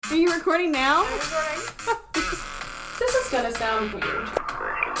Are you recording now? This is gonna sound weird.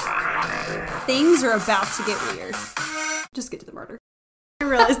 Things are about to get weird. Just get to the murder. I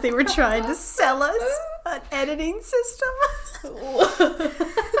realized they were trying to sell us an editing system.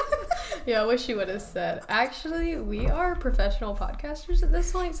 Yeah, I wish you would have said. Actually, we are professional podcasters at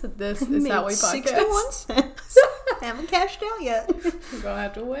this point, so this is how we podcast. 61 cents. Haven't cashed out yet. We're gonna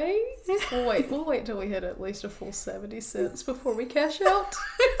have to wait. We'll wait till we hit at least a full 70 cents before we cash out.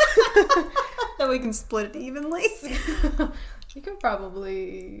 Then we can split it evenly. You can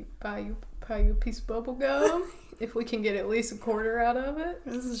probably buy you a piece of bubble gum if we can get at least a quarter out of it.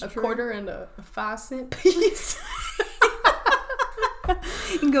 This is a true. quarter and a 5-cent piece.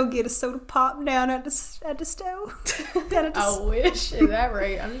 You can go get a soda pop down at the stove. I wish. At that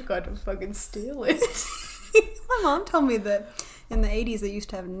rate, I'm just going to fucking steal it. My mom told me that in the 80s they used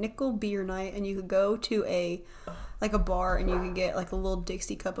to have nickel beer night, and you could go to a bar and you could get like a little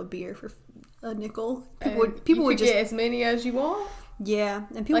Dixie cup of beer for a nickel. People would just get as many as you want. Yeah,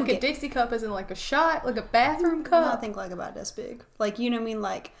 and people like a Dixie cup isn't like a shot, like a bathroom cup. I think like about this big. Like, you know what I mean?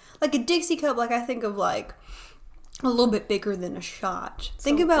 Like a Dixie cup. Like, I think of like a little bit bigger than a shot.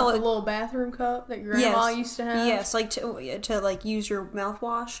 Think about like a little bathroom cup that your grandma used to have. Yes, like to like use your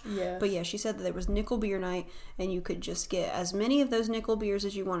mouthwash. Yeah. But yeah, she said that there was nickel beer night, and you could just get as many of those nickel beers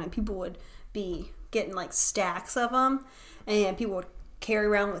as you wanted. People would be getting like stacks of them, and people would carry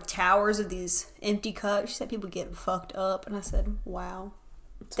around with towers of these empty cups. She said people get fucked up, and I said, wow.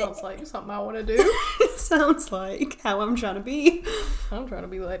 Sounds like something I want to do. Sounds like how I'm trying to be. I'm trying to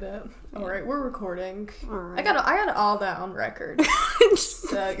be like that. All right, we're recording. All right. I got all that on record.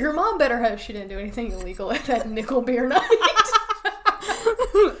 So your mom better hope she didn't do anything illegal at that nickel beer night.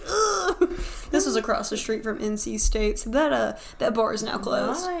 This was across the street from NC State, so that bar is now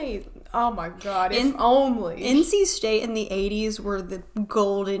closed. Right. Oh my god, if only. NC State in the 80s were the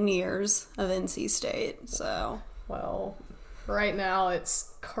golden years of NC State, so. Well, right now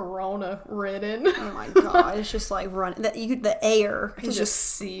it's corona-ridden. Oh my god, it's just like running. The air. You just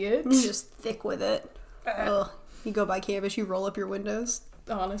see it. You're just thick with it. Ugh. You go by campus, you roll up your windows.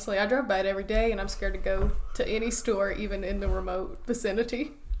 Honestly, I drive by it every day, and I'm scared to go to any store, even in the remote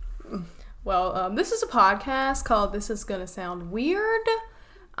vicinity. Well, this is a podcast called This Is Gonna Sound Weird.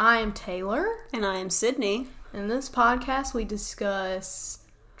 I am Taylor. And I am Sydney. In this podcast, we discuss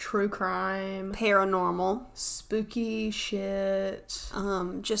true crime, paranormal, spooky shit,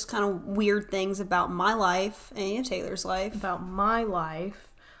 just kind of weird things about my life and Taylor's life. About my life.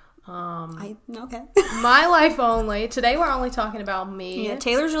 Okay. My life only. Today we're only talking about me. Yeah,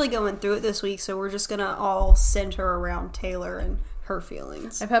 Taylor's really going through it this week, so we're just gonna all center around Taylor and her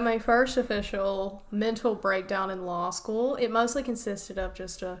feelings. I've had my first official mental breakdown in law school. It mostly consisted of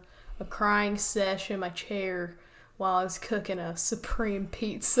just a crying sesh in my chair while I was cooking a supreme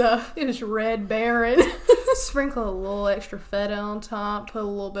pizza. It was Red Baron. Sprinkle a little extra feta on top. Put a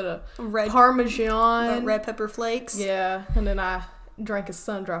little bit of Parmesan. Red pepper flakes. Yeah, and then I drank a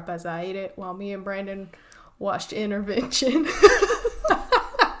sun drop as I ate it while me and Brandon watched Intervention.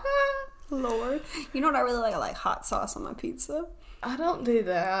 Lord. You know what I really like? I like hot sauce on my pizza. I don't do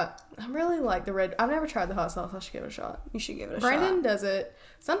that. I really like the red. I've never tried the hot sauce. I should give it a shot. You should give it a shot. Brandon shot. Does it.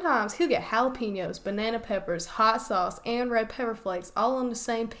 Sometimes he'll get jalapenos, banana peppers, hot sauce, and red pepper flakes all on the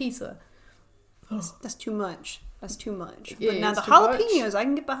same pizza. That's too much. That's too much. Yeah, but now the jalapenos, I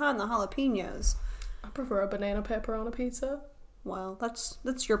can get behind the jalapenos. I prefer a banana pepper on a pizza. Well, that's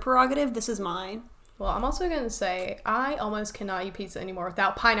your prerogative. This is mine. Well, I'm also going to say I almost cannot eat pizza anymore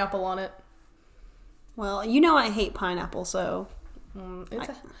without pineapple on it. Well, you know I hate pineapple, so...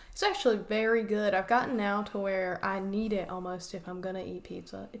 It's actually very good. I've gotten now to where I need it almost if I'm going to eat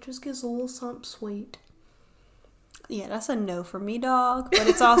pizza. It just gives a little something sweet. Yeah, that's a no for me, dog. But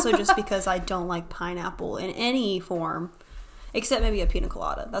it's also just because I don't like pineapple in any form. Except maybe a pina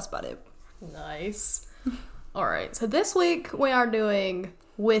colada. That's about it. Nice. Alright, so this week we are doing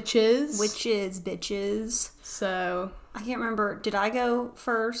witches. Witches, bitches. So... I can't remember. Did I go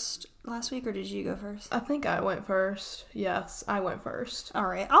first last week or did you go first? I think I went first. Yes, I went first.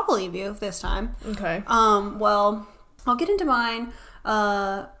 Alright, I'll believe you this time. Okay. Well, I'll get into mine.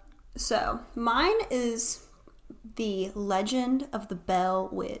 So, mine is The Legend of the Bell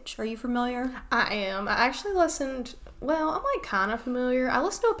Witch. Are you familiar? I am. I actually listened... Well, I'm like kind of familiar. I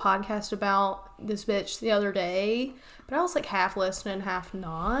listened to a podcast about this bitch the other day, but I was like half listening, half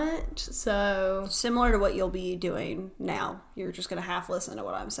not. So similar to what you'll be doing now. You're just gonna half listen to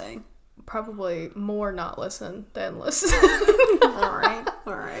what I'm saying. Probably more not listen than listen. All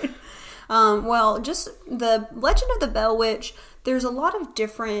right. Well, just the Legend of the Bell Witch. There's a lot of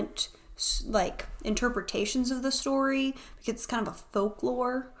different like interpretations of the story because it's kind of a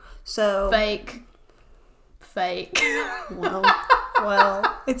folklore. So Fake.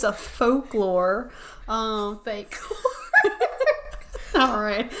 Well, it's a folklore. Fake. All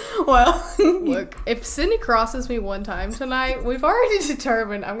right. Well, Look, if Sydney crosses me one time tonight, we've already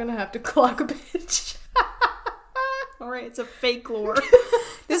determined I'm gonna have to clock a bitch. all right, it's a fake lore.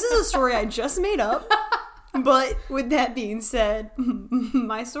 This is a story I just made up. But with that being said,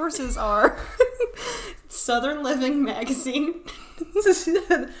 my sources are Southern Living magazine.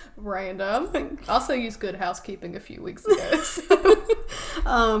 Random. Also used Good Housekeeping a few weeks ago. So.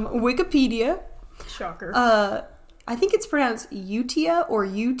 Wikipedia. Shocker. I think it's pronounced Utia or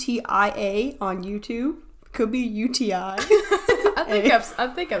UTIA on YouTube. Could be UTI.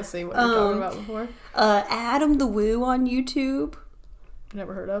 I think I've seen what you're talking about before. Adam the Woo on YouTube.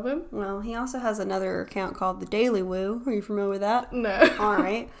 Never heard of him. Well, he also has another account called The Daily Woo. Are you familiar with that? No. All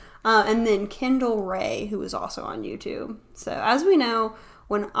right. And then Kendall Ray, who is also on YouTube. So as we know,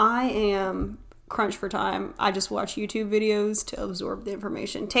 when I am crunched for time, I just watch YouTube videos to absorb the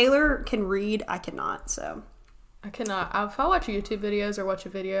information. Taylor can read. I cannot. So I cannot. If I watch YouTube videos or watch a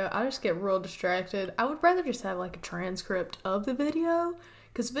video, I just get real distracted. I would rather just have like a transcript of the video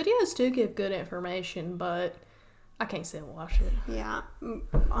because videos do give good information, but I can't sit and watch it. yeah,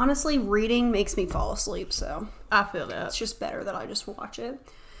 honestly, reading makes me fall asleep. So I feel that. it's just better that I just watch it.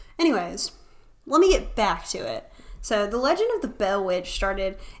 Anyways, let me get back to it. So the legend of the Bell Witch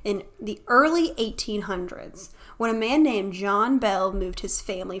started in the early 1800s when a man named John Bell moved his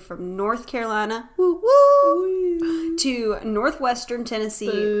family from North Carolina to northwestern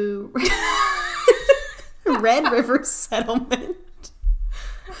Tennessee Boo. Red River Settlement.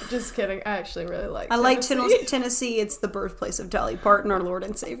 Just kidding. I actually really like I Tennessee. like Tennessee. It's the birthplace of Dolly Parton, our Lord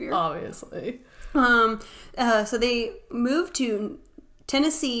and Savior. Obviously. So they moved to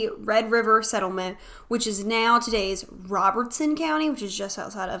Tennessee Red River Settlement, which is now today's Robertson County, which is just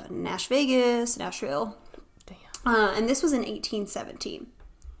outside of Nashville. Damn. And this was in 1817.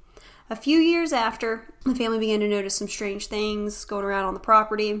 A few years after, the family began to notice some strange things going around on the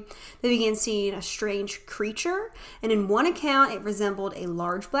property. They began seeing a strange creature, and in one account, it resembled a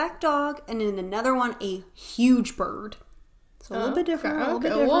large black dog, and in another one, a huge bird. So a little bit different. A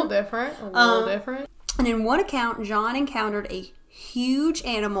little different. And in one account, John encountered a huge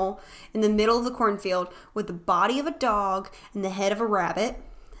animal in the middle of the cornfield with the body of a dog and the head of a rabbit.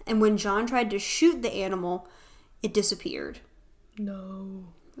 And when John tried to shoot the animal, it disappeared. No.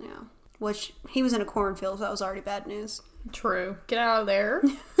 Yeah. Which, he was in a cornfield, so that was already bad news. True. Get out of there.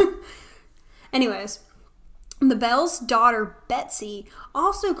 Anyways, the Bell's daughter, Betsy,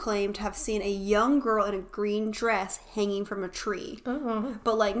 also claimed to have seen a young girl in a green dress hanging from a tree. Oh.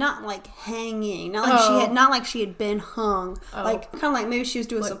 But, like, not, like, hanging. Not like she had been hung. Oh. Like, kind of like maybe she was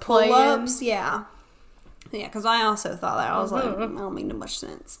doing Like some pull-ups. playing? Yeah. Yeah, because I also thought that. I was like, that don't make much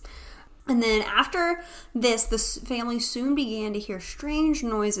sense. And then after this, the family soon began to hear strange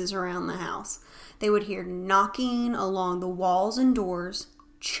noises around the house. They would hear knocking along the walls and doors,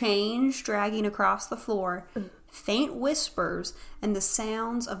 chains dragging across the floor, faint whispers, and the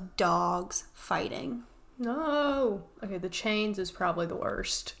sounds of dogs fighting. No. Okay, the chains is probably the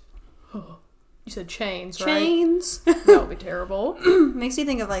worst. You said chains, right? Chains. That would be terrible. Makes you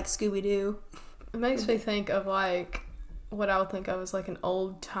think of like Scooby-Doo. It makes me think of like what I would think of as like an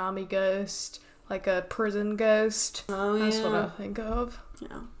old Tommy ghost, like a prison ghost. Oh, yeah. That's what I think of.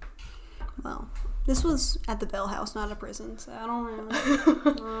 Yeah. Well, this was at the Bell House, not a prison, so I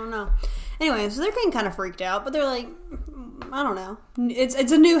don't know. Anyway, so they're getting kind of freaked out, but they're like, I don't know. It's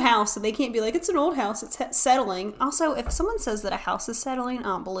a new house, so they can't be like, it's an old house, it's settling. Also, if someone says that a house is settling, I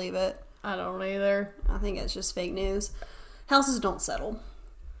don't believe it. I don't either. I think it's just fake news. Houses don't settle.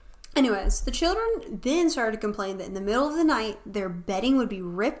 Anyways, the children then started to complain that in the middle of the night, their bedding would be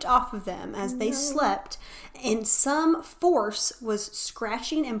ripped off of them as they slept, and some force was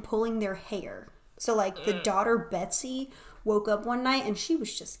scratching and pulling their hair. So, like, the daughter, Betsy, woke up one night, and she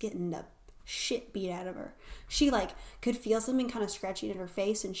was just getting the shit beat out of her. She, like, could feel something kind of scratching at her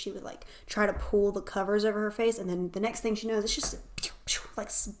face, and she would, like, try to pull the covers over her face, and then the next thing she knows, it's just, like,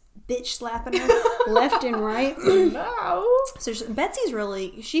 bitch slapping her left and right. No. So Betsy's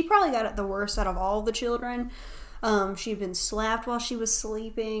she probably got it the worst out of all the children. She'd been slapped while she was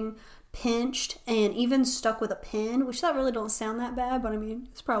sleeping, pinched, and even stuck with a pin, which that really don't sound that bad, but I mean,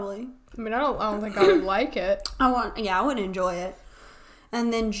 it's probably... I mean, I don't think I would like it. I wouldn't enjoy it.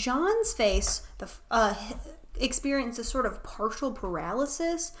 And then John's face experienced a sort of partial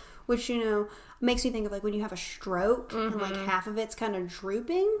paralysis, which, you know, makes me think of like when you have a stroke and like half of it's kind of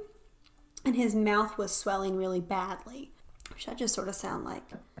drooping, and his mouth was swelling really badly, which that just sort of sound like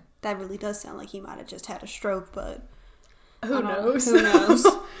that really does sound like he might have just had a stroke, but Who knows? Who knows?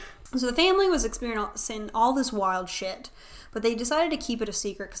 So the family was experiencing all this wild shit, but they decided to keep it a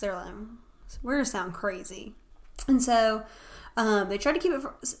secret because they're like, we're going to sound crazy. And so they tried to keep it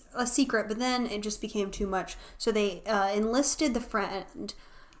a secret, but then it just became too much. So they enlisted the friend,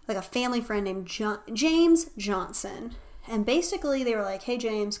 like a family friend named James Johnson. And basically they were like, hey,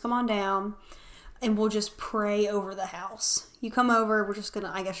 James, come on down and we'll just pray over the house. You come over, we're just going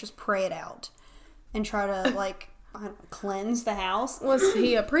to, I guess, just pray it out and try to, like, cleanse the house. Was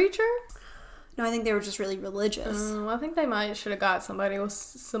he a preacher? No, I think they were just really religious. I think they should have got somebody with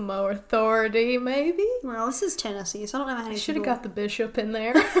some more authority, maybe. Well, this is Tennessee, so I don't know how many Should have got the bishop in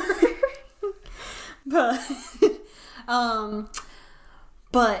there.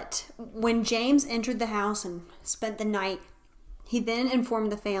 But when James entered the house and spent the night, he then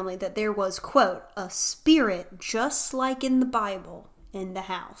informed the family that there was, quote, a spirit just like in the Bible in the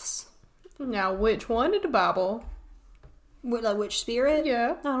house. Now, which one in the Bible? Which spirit?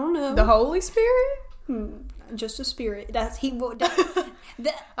 Yeah. I don't know. The Holy Spirit? Just a spirit. I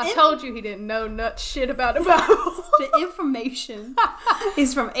told you he didn't know nut shit about the Bible. The information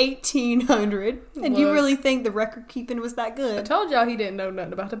is from 1800. And you really think the record keeping was that I good? told y'all he didn't know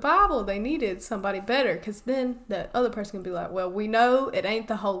nothing about the Bible. They needed somebody better, because then the other person can be like, well, we know it ain't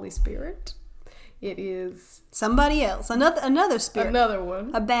the Holy Spirit. It is Somebody else. Another spirit. another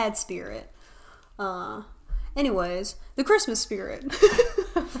one. A bad spirit. Anyways, the Christmas spirit.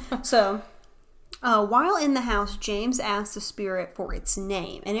 So, while in the house, James asked the spirit for its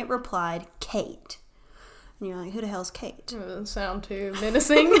name, and it replied, Kate. And you're like, who the hell's Kate? It doesn't sound too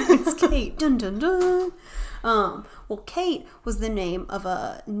menacing. It's Kate. Dun dun dun. Well, Kate was the name of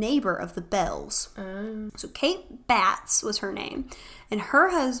a neighbor of the Bells. So Kate Batts was her name, and her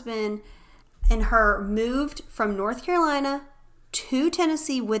husband and her moved from North Carolina to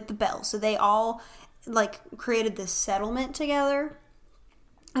Tennessee with the Bells. So they all created this settlement together.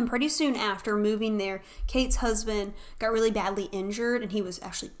 And pretty soon after moving there, Kate's husband got really badly injured and he was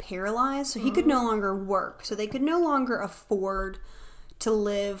actually paralyzed. So he could no longer work. So they could no longer afford to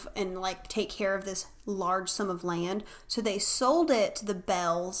live and take care of this large sum of land. So they sold it to the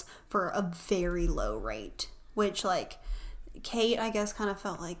Bells for a very low rate, which Kate, I guess, kind of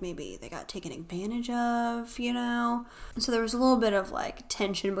felt like maybe they got taken advantage of, you know? So there was a little bit of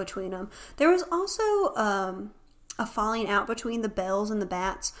tension between them. There was also a falling out between the Bells and the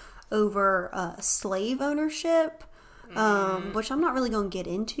Batts over slave ownership, which I'm not really going to get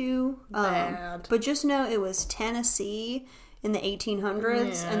into. Bad. But just know it was Tennessee in the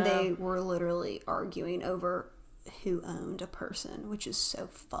 1800s, and they were literally arguing over who owned a person, which is so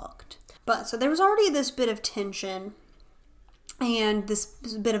fucked. But so there was already this bit of tension and this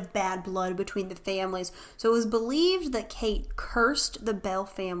bit of bad blood between the families. So it was believed that Kate cursed the Bell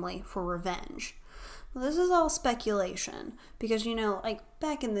family for revenge. Well, this is all speculation because,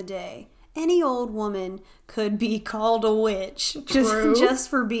 back in the day, any old woman could be called a witch just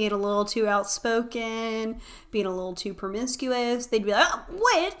for being a little too outspoken, being a little too promiscuous. They'd be like, oh,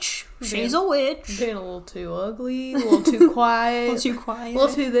 witch! She's a witch. Being a little too ugly, a little too quiet. A little too quiet. A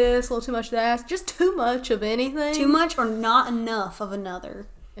little too this, a little too much that. Just too much of anything. Too much or not enough of another.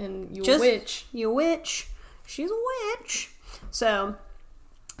 And you're a witch. You're a witch. She's a witch. So,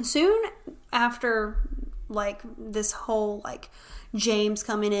 soon after, this whole, James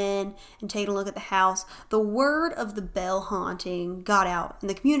coming in and taking a look at the house, the word of the Bell haunting got out and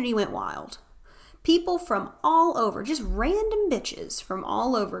the community went wild. People from all over, just random bitches from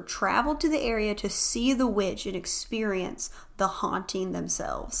all over, traveled to the area to see the witch and experience the haunting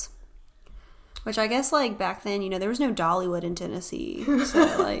themselves. Which I guess, back then, there was no Dollywood in Tennessee. So,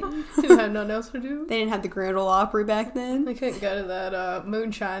 Didn't have nothing else to do. They didn't have the Grand Ole Opry back then. They couldn't go to that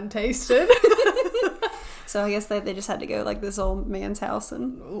moonshine tasted. So I guess they just had to go this old man's house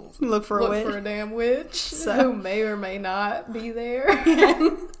and look for a witch. Look for a damn witch who may or may not be there.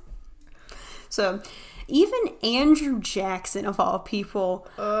 So even Andrew Jackson, of all people,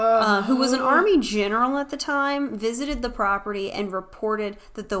 who was an Army general at the time, visited the property and reported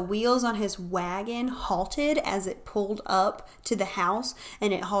that the wheels on his wagon halted as it pulled up to the house,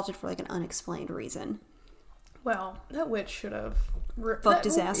 and it halted for an unexplained reason. Well, that witch should have fucked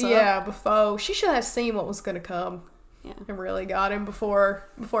his ass up. Yeah, before she should have seen what was going to come. Yeah. And really got him before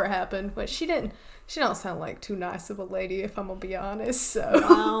it happened. But she didn't. She don't sound like too nice of a lady, if I'm gonna be honest. So.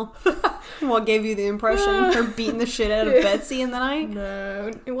 Wow. What gave you the impression? Her beating the shit out of Betsy in the night? No,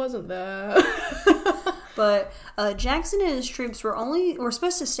 it wasn't that. But Jackson and his troops were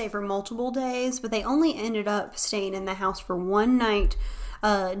supposed to stay for multiple days, but they only ended up staying in the house for one night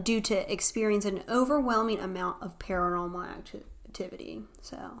due to experience an overwhelming amount of paranormal nativity.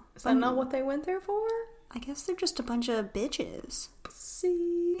 So Is that not what they went there for? I guess they're just a bunch of bitches.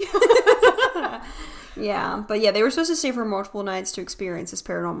 See. Yeah, but yeah, they were supposed to stay for multiple nights to experience this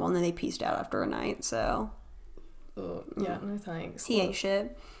paranormal, and then they pieced out after a night. So Yeah, no thanks. he ain't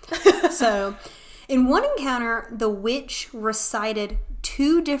shit. So, in one encounter, the witch recited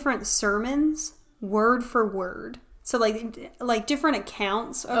 2 different sermons, word for word. So, like different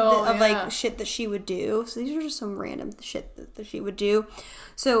accounts of like shit that she would do. So these are just some random shit that she would do.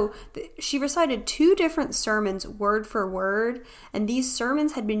 So she recited 2 different sermons, word for word, and these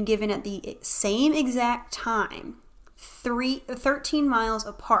sermons had been given at the same exact time, 13 miles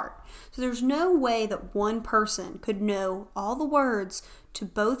apart. So there's no way that one person could know all the words to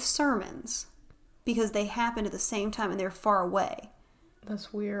both sermons because they happened at the same time and they're far away.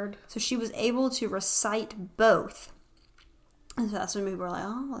 That's weird. So she was able to recite both. And so that's when people were like,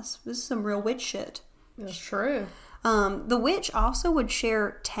 oh, this is some real witch shit. That's true. The witch also would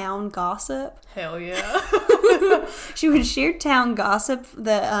share town gossip. Hell yeah. She would share town gossip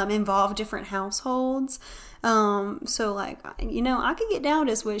that involved different households. So like, I could get down with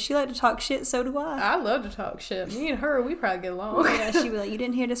this witch. She like to talk shit, so do I. I love to talk shit. Me and her, we probably get along. Yeah, she'd be like, you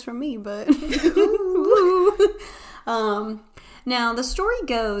didn't hear this from me, but... Now, the story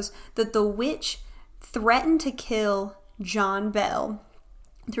goes that the witch threatened to kill John Bell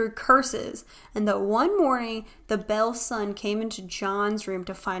through curses, and that one morning the Bell's son came into John's room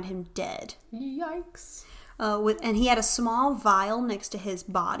to find him dead. Yikes. And he had a small vial next to his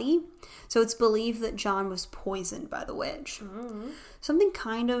body, so it's believed that John was poisoned by the witch. Mm-hmm. Something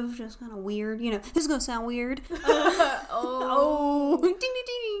kind of weird. This is gonna sound weird. Ding ding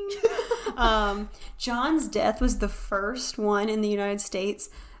ding. John's death was the first one in the United States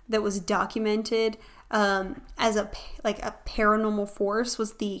that was documented as a paranormal force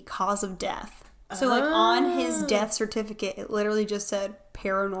was the cause of death. So on his death certificate, it literally just said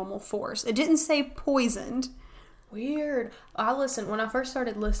paranormal force. It didn't say poisoned. Weird. When I first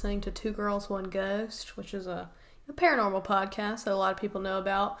started listening to Two Girls, One Ghost, which is a paranormal podcast that a lot of people know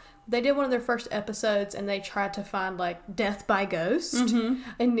about. They did one of their first episodes and they tried to find like death by ghost,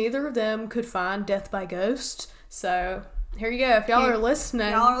 and neither of them could find death by ghost. So here you go. If y'all are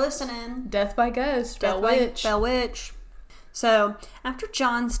listening, death by ghost, Bell Witch. So after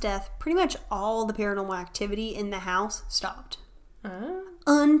John's death, pretty much all the paranormal activity in the house stopped.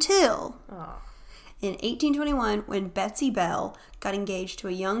 Until in 1821, when Betsy Bell got engaged to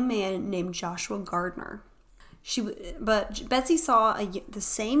a young man named Joshua Gardner. But Betsy saw the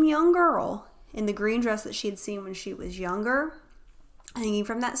same young girl in the green dress that she had seen when she was younger, hanging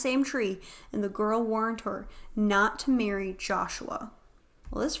from that same tree, and the girl warned her not to marry Joshua.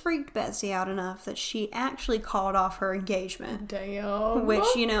 Well, this freaked Betsy out enough that she actually called off her engagement. Damn. Which,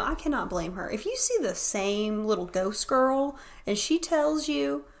 I cannot blame her. If you see the same little ghost girl and she tells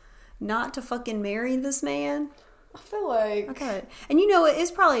you not to fucking marry this man, I feel like... Okay. And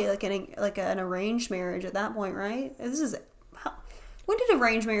it's probably like an arranged marriage at that point, right? When did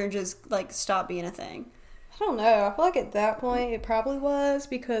arranged marriages stop being a thing? I don't know. I feel like at that point it probably was,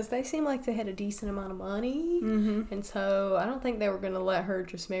 because they seemed like they had a decent amount of money. Mm-hmm. And so I don't think they were going to let her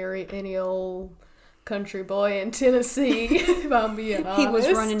just marry any old country boy in Tennessee, if I'm being honest. He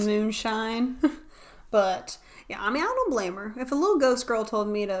was running moonshine. But, yeah, I don't blame her. If a little ghost girl told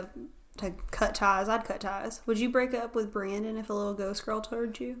me to cut ties, I'd cut ties. Would you break up with Brandon if a little ghost girl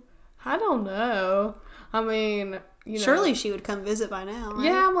told you? I don't know. Surely she would come visit by now, right?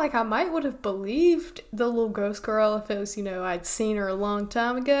 Yeah, I might would have believed the little ghost girl if it was, I'd seen her a long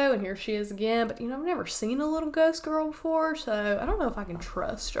time ago and here she is again. But, I've never seen a little ghost girl before, so I don't know if I can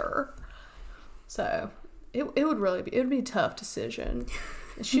trust her. So, it would be a tough decision.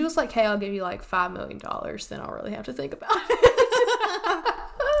 If she was like, hey, I'll give you $5 million, then I'll really have to think about it.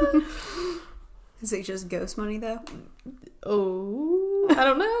 Is it just ghost money, though? Oh, I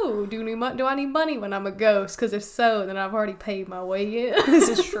don't know. Do I need money when I'm a ghost? Because if so, then I've already paid my way in. This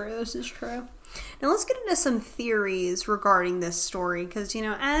is true. Now let's get into some theories regarding this story. Because,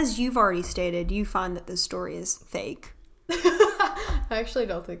 as you've already stated, you find that this story is fake. I actually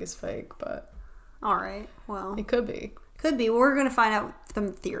don't think it's fake, but... Alright, well... It could be. Could be. We're going to find out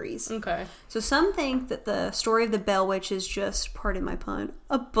some theories. Okay. So some think that the story of the Bell Witch is just, pardon my pun,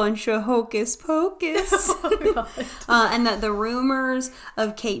 a bunch of hocus pocus. Oh, and that the rumors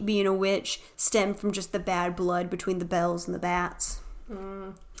of Kate being a witch stem from just the bad blood between the Bells and the Bats.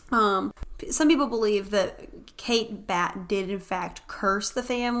 Some people believe that Kate Bat did in fact curse the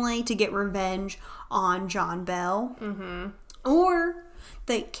family to get revenge on John Bell. Mm-hmm. Or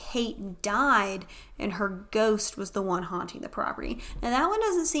that Kate died and her ghost was the one haunting the property. Now that one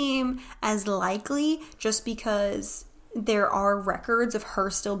doesn't seem as likely, just because there are records of her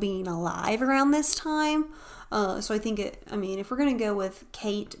still being alive around this time. So I think if we're going to go with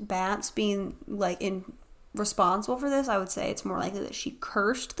Kate Batts being responsible for this, I would say it's more likely that she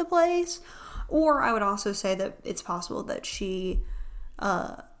cursed the place. Or I would also say that it's possible that she,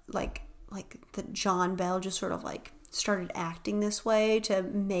 that John Bell just sort of started acting this way to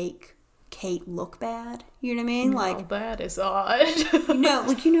make Kate look bad. You know what I mean? No, that is odd. you know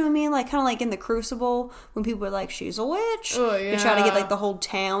what I mean? Kind of in The Crucible when people were like, she's a witch. Oh, yeah. They try to get the whole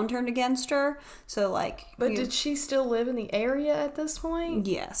town turned against her. So But did she still live in the area at this point?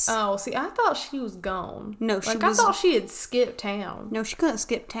 Yes. Oh, see, I thought she was gone. No, I thought she had skipped town. No, she couldn't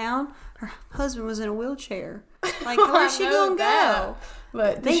skip town. Her husband was in a wheelchair. Where's she gonna go?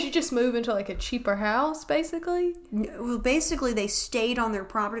 But did she just move into a cheaper house, basically? Well, basically they stayed on their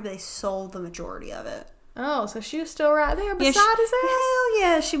property, but they sold the majority of it. Oh, so she was still right there beside his ass? Hell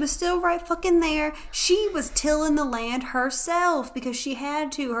yeah, she was still right fucking there. She was tilling the land herself because she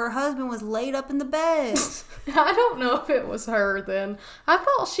had to. Her husband was laid up in the bed. I don't know if it was her then. I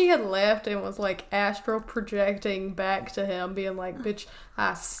thought she had left and was astral projecting back to him, being like, bitch,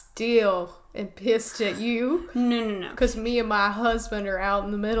 I still am pissed at you. No. Because me and my husband are out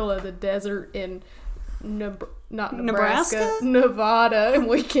in the middle of the desert in not Nebraska, Nevada, and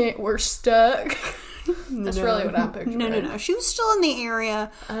we're stuck. That's really what I'm picturing. No. She was still in the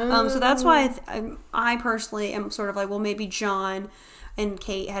area. So that's why I personally am sort of well, maybe John and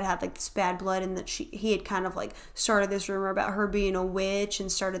Kate had this bad blood, and that he had kind of started this rumor about her being a witch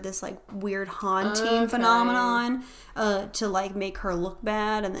and started this weird haunting phenomenon to make her look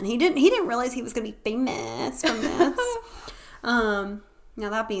bad, and then he didn't realize he was going to be famous from this. Now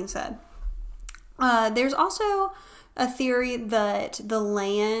that being said, there's also a theory that the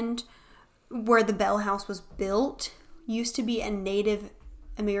land where the Bell House was built used to be a Native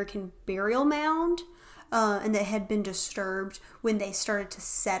American burial mound, and that had been disturbed when they started to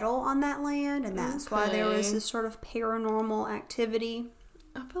settle on that land, and that's why there was this sort of paranormal activity.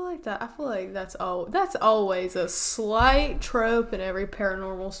 I feel like that's always a slight trope in every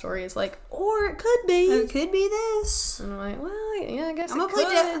paranormal story. It's or it could be. It could be this. And I'm well, yeah, I guess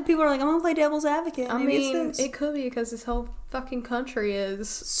people are I'm gonna play devil's advocate. It could be because this whole fucking country is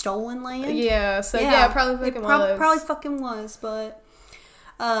stolen land. Yeah, so yeah, probably fucking was. But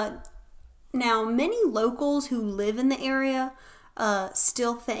now many locals who live in the area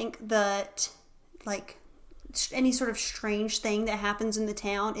still think that any sort of strange thing that happens in the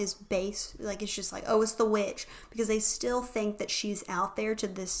town is based, it's just it's the witch, because they still think that she's out there to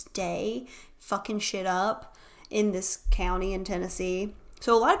this day fucking shit up in this county in Tennessee.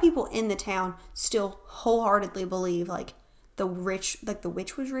 So a lot of people in the town still wholeheartedly believe the witch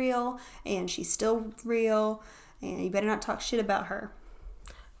was real, and she's still real, and you better not talk shit about her.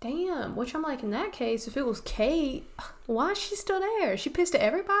 Damn, which I'm in that case, if it was Kate, why is she still there? Is she pissed at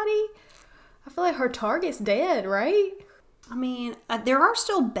everybody? I feel like her target's dead, right? There are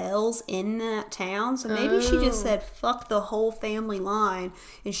still Bells in that town, so maybe she just said, fuck the whole family line,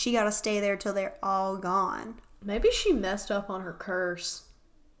 and she gotta stay there till they're all gone. Maybe she messed up on her curse.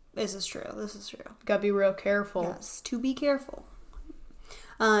 This is true. Gotta be real careful. Yes, to be careful.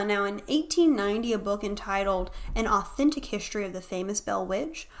 Now, in 1890, a book entitled An Authentic History of the Famous Bell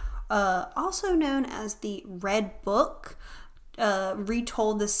Witch, also known as the Red Book,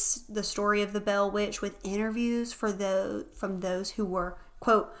 retold the story of the Bell Witch with interviews from those who were,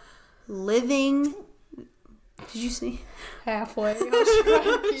 quote, living. Did you see? Halfway. I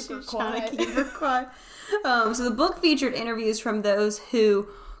was trying to keep her quiet. So the book featured interviews from those who,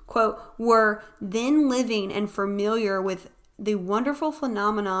 quote, were then living and familiar with the wonderful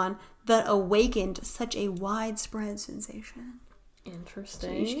phenomenon that awakened such a widespread sensation. Interesting.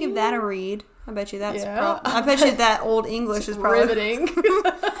 So you should give that a read. I bet you that's I bet you that Old English is probably riveting.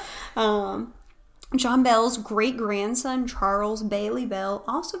 John Bell's great-grandson, Charles Bailey Bell,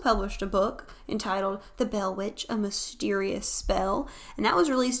 also published a book entitled The Bell Witch, A Mysterious Spell, and that was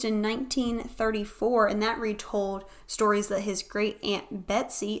released in 1934, and that retold stories that his great-aunt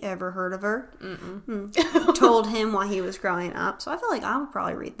Betsy, ever heard of her, told him while he was growing up. So I feel like I would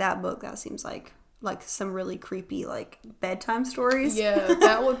probably read that book. That seems like some really creepy, bedtime stories. Yeah,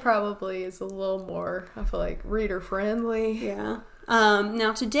 that one probably is a little more, I feel like, reader-friendly. Yeah.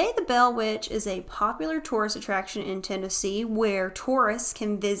 Now, today, the Bell Witch is a popular tourist attraction in Tennessee where tourists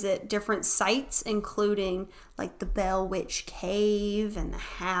can visit different sites, including, the Bell Witch Cave and the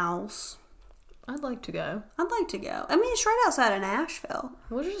house. I'd like to go. It's right outside of Nashville.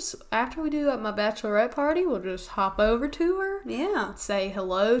 We'll just, after we do my bachelorette party, we'll just hop over to her. Yeah. Say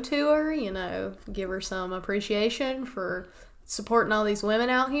hello to her, give her some appreciation for supporting all these women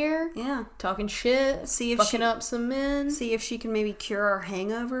out here. Yeah. Talking shit. See if fucking up some men. See if she can maybe cure our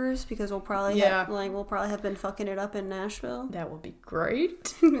hangovers, because we'll probably have been fucking it up in Nashville. That would be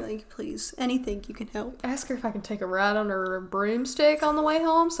great. Like, please, anything you can help. Ask her if I can take a ride on her broomstick on the way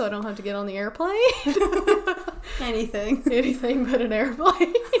home so I don't have to get on the airplane. Anything. Anything but an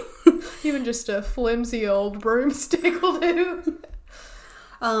airplane. Even just a flimsy old broomstick will do.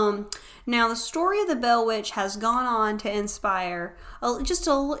 Now the story of the Bell Witch has gone on to inspire just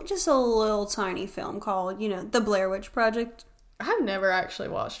a little tiny film called, The Blair Witch Project. I've never actually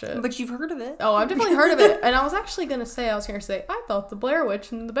watched it. But you've heard of it. Oh, I've definitely heard of it. And I was actually going to say, I thought the Blair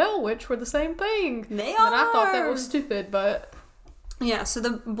Witch and the Bell Witch were the same thing. They are. And I thought that was stupid, but... Yeah, so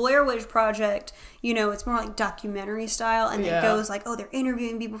the Blair Witch Project, it's more like documentary style, and it goes like, they're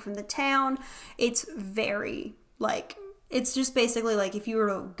interviewing people from the town. It's very, it's just basically like if you were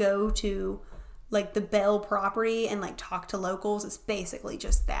to go to, the Bell property and, talk to locals, it's basically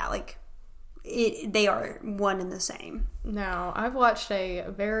just that. They are one and the same. Now, I've watched a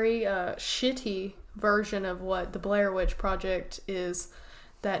very shitty version of what the Blair Witch Project is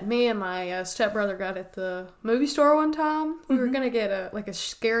that me and my stepbrother got at the movie store one time. We were going to get a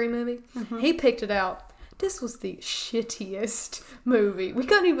scary movie. Mm-hmm. He picked it out. This was the shittiest movie. We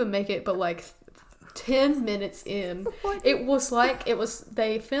couldn't even make it but 10 minutes in.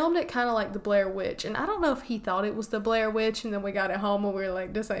 They filmed it kind of like the Blair Witch, and I don't know if he thought it was the Blair Witch, and then we got it home and we were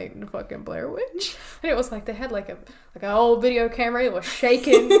like, this ain't the fucking Blair Witch. And it was they had an old video camera. It was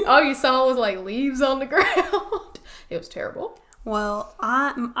shaking. All you saw was leaves on the ground. It was terrible. Well,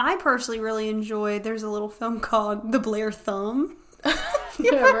 I personally really enjoyed, there's a little film called The Blair Thumb.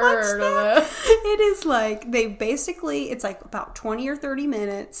 You never heard of that? It is it's about 20 or 30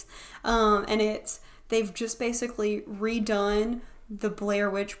 minutes, and they've just basically redone the Blair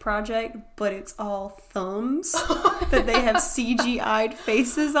Witch Project, but it's all thumbs that they have CGI'd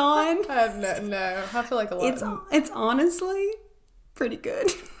faces on. No, I feel like a lot. It's honestly pretty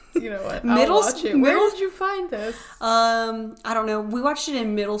good. You know what? I'll watch it. Where did you find this? I don't know. We watched it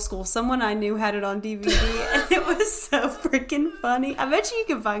in middle school. Someone I knew had it on DVD, and it was so freaking funny. I bet you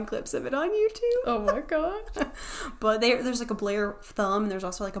can find clips of it on YouTube. Oh my god! But there's a Blair Thumb, and there's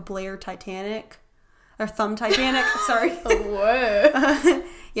also a Blair Titanic, or Thumb Titanic. Sorry. What?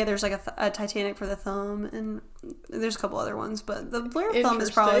 Yeah, there's a Titanic for the thumb, and there's a couple other ones, but the Blair Thumb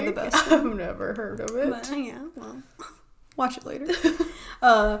is probably the best. I've never heard of it. But, yeah, well. Watch it later.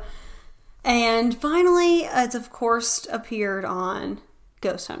 And finally, it's of course appeared on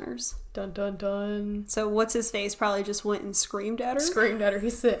Ghost Hunters. Dun dun dun. So what's his face probably just went and screamed at her. He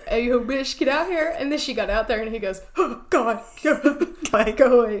said, "Hey, yo, bitch, get out here!" And then she got out there, and he goes, "Oh God, go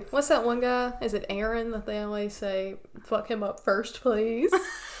away." What's that one guy? Is it Aaron that they always say, "Fuck him up first, please"?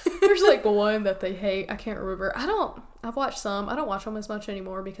 There's one that they hate. I can't remember. I've watched some. I don't watch them as much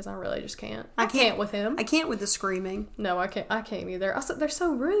anymore because I really just can't. I can't with him. I can't with the screaming. No, I can't either. Also, they're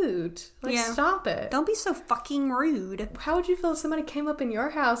so rude. Stop it. Don't be so fucking rude. How would you feel if somebody came up in your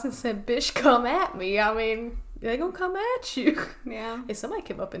house and said, "Bitch, come at me"? I mean, they gonna come at you. Yeah. If somebody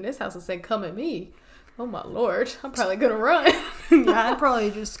came up in this house and said, "Come at me," oh my lord, I'm probably gonna run. Yeah, I'd probably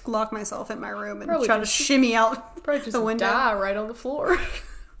just lock myself in my room and try to shimmy out the window. Die right on the floor.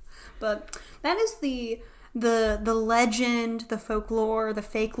 But that is the legend, the folklore, the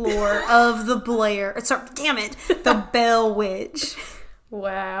fake lore of the the Bell Witch.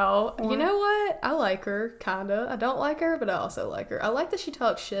 Wow. You know what? I like her, kinda. I don't like her, but I also like her. I like that she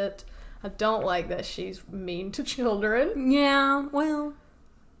talks shit. I don't like that she's mean to children. Yeah, well,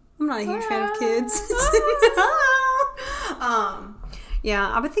 I'm not a huge fan of kids. Yeah,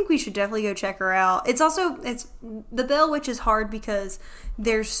 I would think we should definitely go check her out. It's the Bell Witch is hard because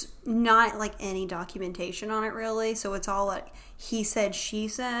there's not any documentation on it really, so it's all he said, she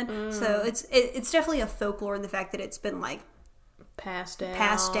said. So it's definitely a folklore in the fact that it's been passed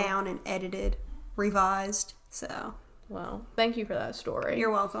down and edited, revised. So, well, thank you for that story.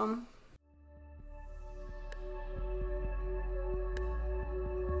 You're welcome.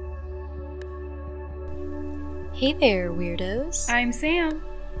 Hey there, weirdos. I'm Sam.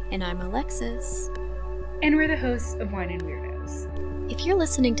 And I'm Alexis. And we're the hosts of Wine and Weirdos. If you're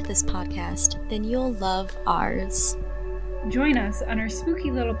listening to this podcast, then you'll love ours. Join us on our spooky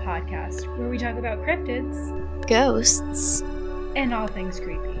little podcast where we talk about cryptids, ghosts, and all things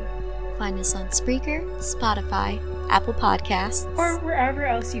creepy. Find us on Spreaker, Spotify, Apple Podcasts, or wherever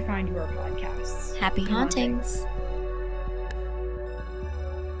else you find your podcasts. Happy hauntings.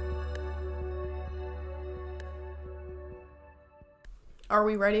 Are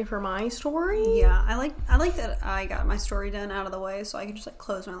we ready for my story? Yeah, I like that I got my story done out of the way, so I can just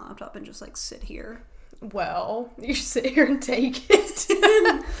close my laptop and just sit here. Well, you sit here and take it.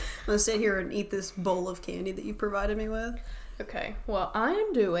 I'm gonna sit here and eat this bowl of candy that you provided me with. Okay, well, I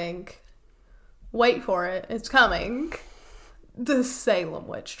am doing, wait for it, it's coming, the Salem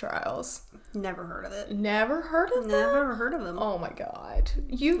witch trials. Never heard of it. Never heard of them? Never heard of them. Oh my god.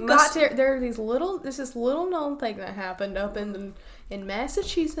 You've got to, there are these little, there's this little known thing that happened up in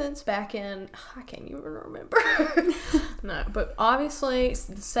Massachusetts back in, I can't even remember. No, but obviously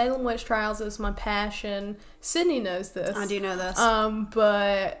the Salem witch trials is my passion. Sydney knows this. I do know this.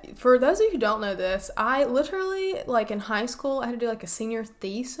 But for those of you who don't know this, I literally, like in high school, I had to do like a senior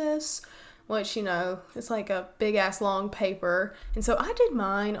thesis, which, you know, it's like a big ass long paper. And so I did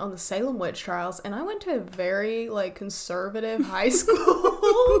mine on the Salem witch trials, and I went to a very like conservative high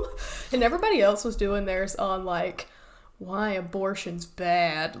school. And everybody else was doing theirs on like why abortion's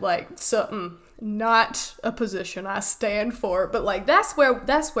bad, like something, not a position I stand for, but like that's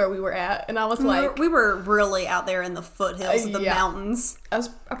where we were at. And I was like, we were really out there in the foothills of the mountains. I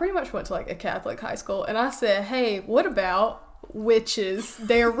pretty much went to like a Catholic high school, and I said, hey, what about witches?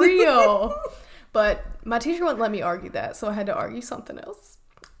 They're real. But my teacher wouldn't let me argue that, so I had to argue something else.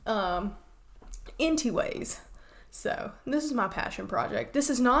 Anyways, so this is my passion project. This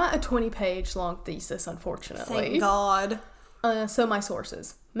is not a 20-page long thesis, unfortunately. Thank God. So my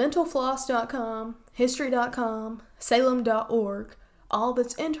sources: mentalfloss.com, history.com, salem.org,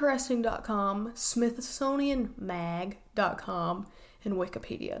 allthat'sinteresting.com, smithsonianmag.com, and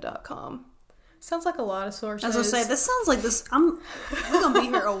wikipedia.com. Sounds like a lot of sources. As I say, this sounds like this. We're gonna be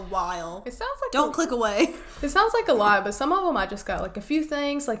here a while. It sounds like Don't click away. It sounds like a lot, but some of them I just got like a few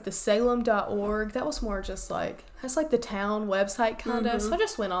things, like the salem.org. That was more just like, that's like the town website kind of. So I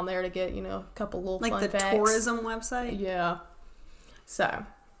just went on there to get, you know, a couple little Like fun the facts. tourism website. Yeah. So,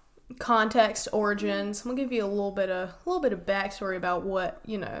 context, origins. I'm gonna give you a little bit of backstory about what,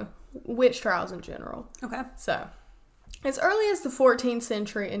 you know, witch trials in general. Okay. So, as early as the 14th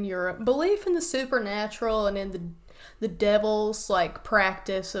century in Europe, belief in the supernatural and in the devil's like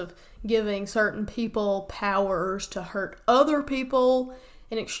practice of giving certain people powers to hurt other people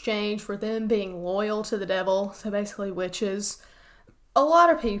in exchange for them being loyal to the devil, so basically witches, a lot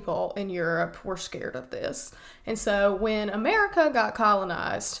of people in Europe were scared of this. And so when America got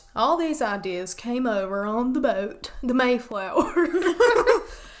colonized, all these ideas came over on the boat, the Mayflower.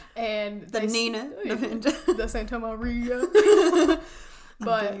 And The Nina. the Santa Maria.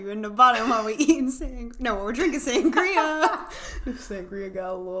 But you in the bottom while we eating sangria. No, we're drinking sangria. Sangria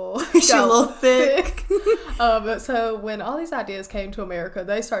got a little thick. But so when all these ideas came to America,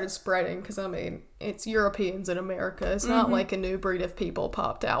 they started spreading, because I mean, it's Europeans in America. It's not like a new breed of people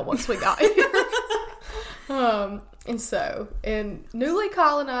popped out once we got here. And so in newly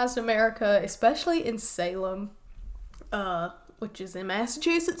colonized America, especially in Salem, which is in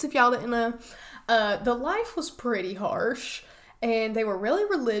Massachusetts, if y'all didn't know, the life was pretty harsh, and they were really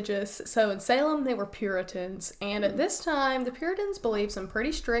religious. So in Salem, they were Puritans, and at this time, the Puritans believed some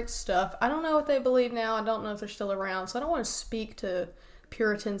pretty strict stuff. I don't know what they believe now. I don't know if they're still around, so I don't want to speak to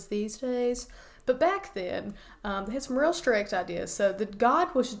Puritans these days. But back then, they had some real strict ideas. So the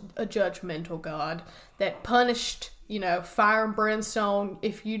God was a judgmental God that punished, you know, fire and brimstone.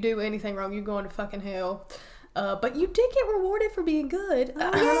 If you do anything wrong, you're going to fucking hell. But you did get rewarded for being good.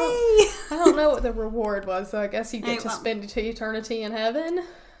 I don't know what the reward was, so I guess you get to spend eternity in heaven.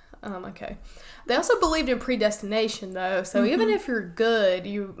 Okay. They also believed in predestination, though. So even if you're good,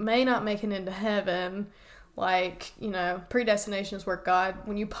 you may not make it into heaven. Like, you know, predestination is where God,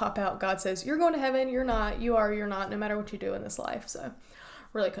 when you pop out, God says, you're going to heaven, you're not, you are, you're not, no matter what you do in this life. So,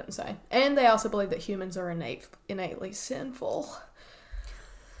 really couldn't say. And they also believe that humans are innately sinful.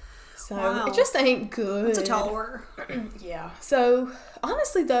 So, it just ain't good. It's a tall order. Yeah. So,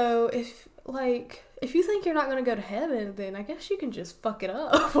 honestly, though, if you think you're not going to go to heaven, then I guess you can just fuck it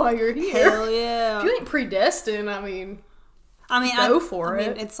up while you're here. Hell yeah. If you ain't predestined, I mean, go for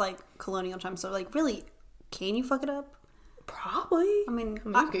it. It's like colonial time, so like, really, can you fuck it up? Probably. I mean,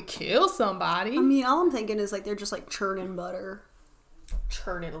 you could kill somebody. I mean, all I'm thinking is like they're just like churning butter.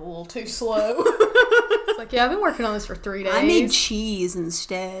 Churn it a little too slow. It's like, yeah, I've been working on this for 3 days. I made cheese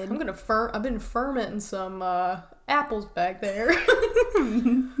instead. I've been fermenting some apples back there.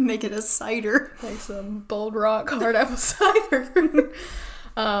 Making a cider. Like some Bold Rock hard apple cider.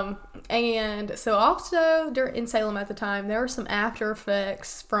 And so also in Salem at the time, there were some after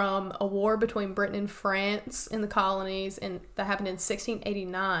effects from a war between Britain and France in the colonies, and that happened in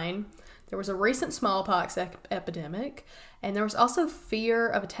 1689. There was a recent smallpox epidemic, and there was also fear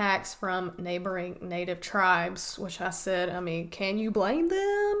of attacks from neighboring native tribes, which I said, I mean, can you blame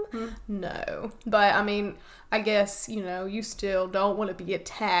them? No. But, I mean, I guess, you still don't want to be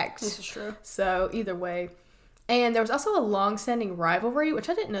attacked. This is true. So, either way. And there was also a long-standing rivalry, which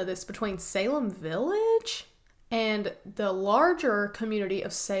I didn't know this, between Salem Village and the larger community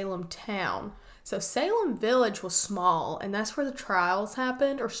of Salem Town. So Salem Village was small, and that's where the trials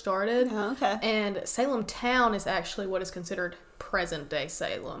happened or started. Oh, okay. And Salem Town is actually what is considered present-day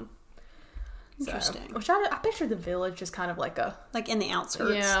Salem. Interesting. So, which I pictured the village as kind of like a... Like in the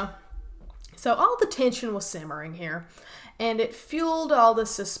outskirts. Yeah. So all the tension was simmering here, and it fueled all the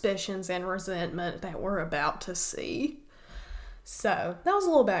suspicions and resentment that we're about to see. So that was a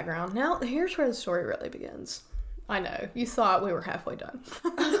little background. Now here's where the story really begins. I know, you thought we were halfway done.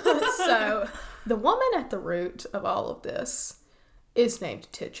 So the woman at the root of all of this is named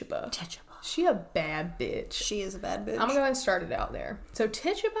Tituba. She a bad bitch. She is a bad bitch. I'm going to go and start it out there. So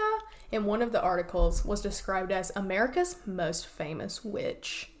Tituba, in one of the articles, was described as America's most famous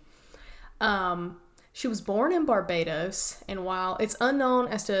witch. She was born in Barbados, and while it's unknown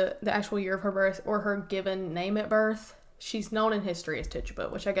as to the actual year of her birth or her given name at birth, she's known in history as Tituba,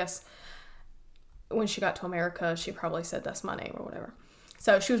 which I guess when she got to America, she probably said that's my name or whatever.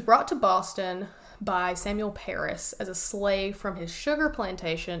 So she was brought to Boston by Samuel Parris as a slave from his sugar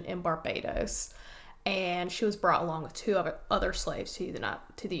plantation in Barbados, and she was brought along with two other slaves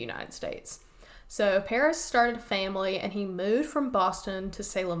to the United States. So Parris started a family, and he moved from Boston to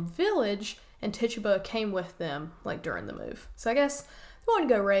Salem Village, and Tituba came with them, like, during the move. So I guess they wanted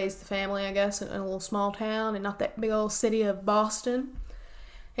to go raise the family, I guess, in a little small town and not that big old city of Boston.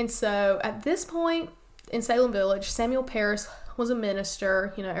 And so at this point in Salem Village, Samuel Parris was a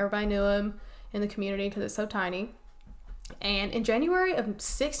minister. Everybody knew him in the community because it's so tiny. And in January of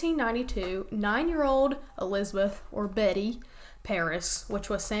 1692, 9-year-old Elizabeth, or Betty, Parris, which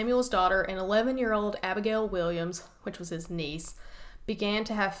was Samuel's daughter, and 11-year-old Abigail Williams, which was his niece, began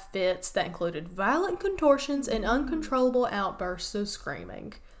to have fits that included violent contortions and uncontrollable outbursts of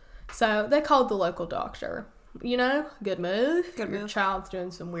screaming. So they called the local doctor. Good move. Good move. Your child's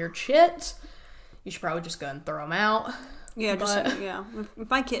doing some weird shit. You should probably just go and throw them out. Yeah, yeah.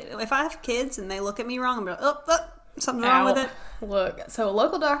 If I have kids and they look at me wrong, I'm like, something's wrong with it. Look, so a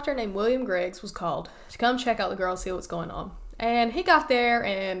local doctor named William Griggs was called to come check out the girls, see what's going on. And he got there,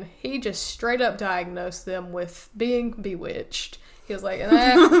 and he just straight up diagnosed them with being bewitched. He was like,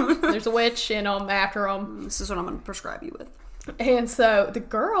 there's a witch, and I'm after them. This is what I'm going to prescribe you with. And so the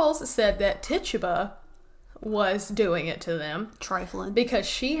girls said that Tituba was doing it to them. Trifling. Because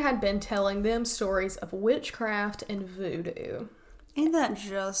she had been telling them stories of witchcraft and voodoo. Ain't that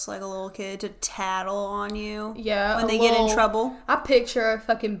just like a little kid to tattle on you? Yeah. When they get in trouble? I picture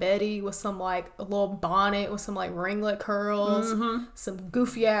fucking Betty with some a little bonnet with some ringlet curls, some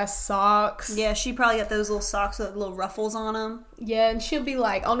goofy ass socks. Yeah, she probably got those little socks with little ruffles on them. Yeah, and she'll be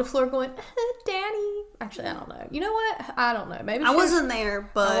on the floor going, Daddy. Actually, I don't know. You know what? I don't know. Maybe I wasn't there,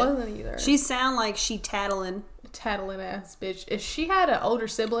 but I wasn't either. She sound like she tattling ass bitch. If she had an older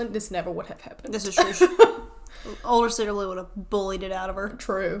sibling, this never would have happened. This is true. Older sibling would have bullied it out of her.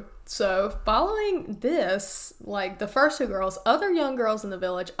 True. So, following this, the first two girls, other young girls in the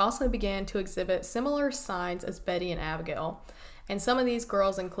village also began to exhibit similar signs as Betty and Abigail. And some of these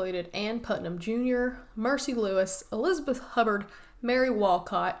girls included Ann Putnam Jr., Mercy Lewis, Elizabeth Hubbard, Mary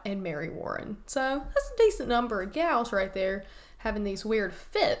Walcott, and Mary Warren. So, that's a decent number of gals right there having these weird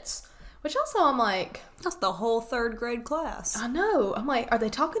fits. Which also, I'm like... That's the whole 3rd grade class. I know. I'm like, are they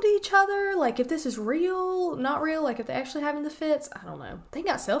talking to each other? If this is real, not real? If they're actually having the fits? I don't know. They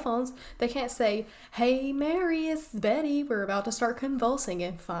got cell phones. They can't say, hey, Mary, it's Betty. We're about to start convulsing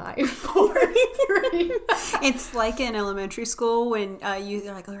in 5, 4, 3. It's like in elementary school when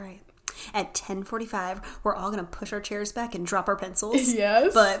you're like, all right, at 10:45, we're all going to push our chairs back and drop our pencils.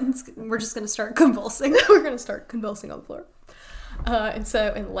 Yes. But we're just going to start convulsing. We're going to start convulsing on the floor. And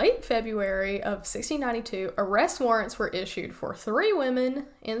so in late February of 1692, arrest warrants were issued for 3 women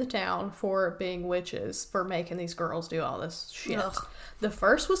in the town for being witches, for making these girls do all this shit. Ugh. The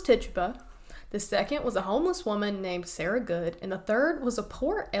first was Tituba. The second was a homeless woman named Sarah Good. And the third was a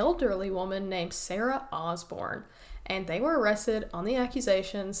poor elderly woman named Sarah Osborne. And they were arrested on the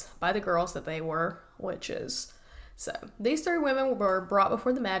accusations by the girls that they were witches. So these 3 women were brought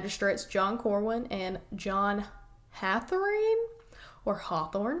before the magistrates, John Corwin and John Hathorne, or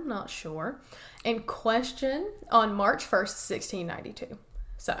Hawthorne, not sure, and questioned on March 1st, 1692.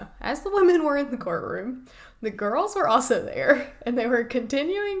 So, as the women were in the courtroom, the girls were also there, and they were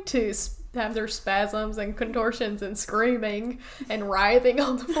continuing to have their spasms and contortions and screaming and writhing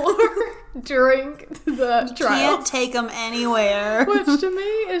on the floor during the trial. Can't take them anywhere. Which to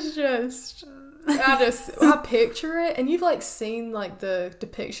me is just... I picture it, and you've like seen like the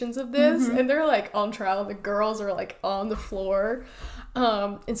depictions of this, and they're like on trial, and the girls are like on the floor.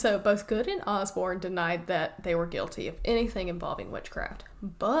 And so both Good and Osborne denied that they were guilty of anything involving witchcraft.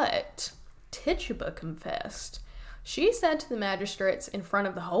 But Tituba confessed. She said to the magistrates in front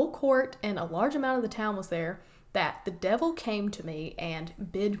of the whole court, and a large amount of the town was there, that the devil came to me and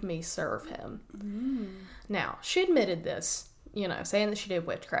bid me serve him. Now, she admitted this, saying that she did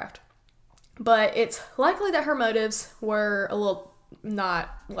witchcraft. But it's likely that her motives were a little not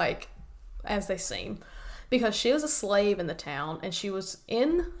like as they seem. Because she was a slave in the town, and she was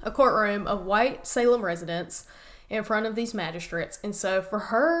in a courtroom of white Salem residents in front of these magistrates. And so for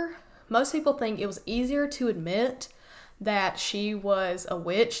her, most people think it was easier to admit that she was a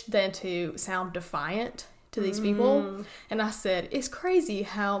witch than to sound defiant to these people. And I said, it's crazy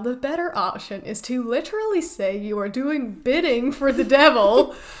how the better option is to literally say you are doing bidding for the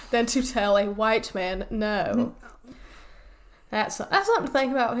devil than to tell a white man no. That's something to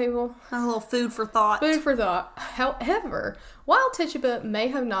think about, people. A little food for thought. Food for thought. However, while Tituba may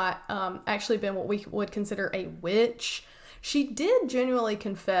have not actually been what we would consider a witch, she did genuinely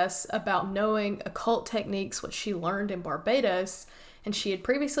confess about knowing occult techniques which she learned in Barbados, and she had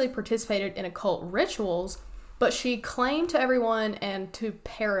previously participated in occult rituals, but she claimed to everyone and to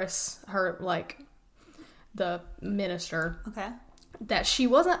Paris, the minister, that she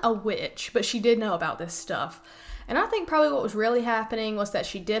wasn't a witch, but she did know about this stuff. And I think probably what was really happening was that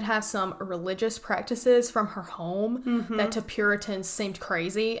she did have some religious practices from her home that to Puritans seemed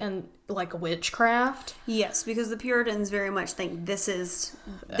crazy and like witchcraft. Yes, because the Puritans very much think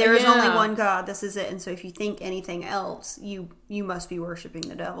there is only one God, this is it. And so if you think anything else, you must be worshiping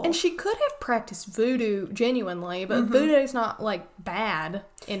the devil. And she could have practiced voodoo genuinely, but voodoo is not like bad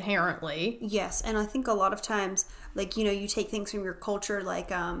inherently. Yes, and I think a lot of times, you take things from your culture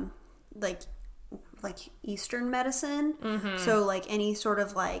like Eastern medicine. So any sort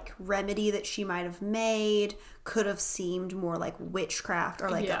of remedy that she might have made could have seemed more like witchcraft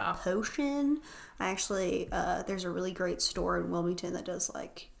or a potion. I actually there's a really great store in Wilmington that does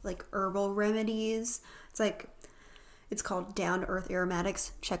like herbal remedies. It's called Down to Earth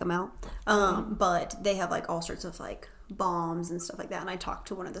Aromatics. Check them out. But they have all sorts of balms and stuff like that. And I talked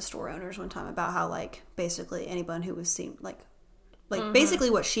to one of the store owners one time about how basically anyone who was seen basically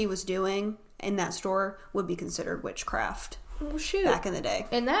what she was doing in that store would be considered witchcraft. Well, shoot. Back in the day.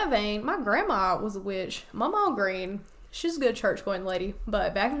 In that vein, my grandma was a witch. Mama Green, she's a good church-going lady,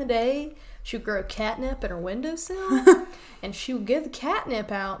 but back in the day, she would grow catnip in her windowsill, and she would give the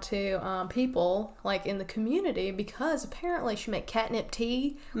catnip out to people in the community because apparently she made catnip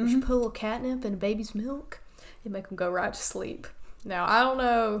tea, where she put a little catnip in a baby's milk and make them go right to sleep. Now, I don't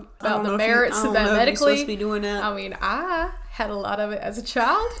know about the merits of that medically. You're supposed to be doing that. I mean, I had a lot of it as a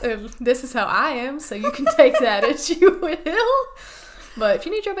child, and this is how I am, so you can take that as you will. But if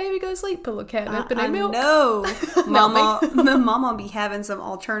you need your baby to go to sleep, put a little catnip in their milk. No, Mama be having some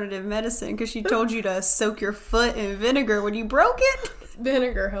alternative medicine because she told you to soak your foot in vinegar when you broke it.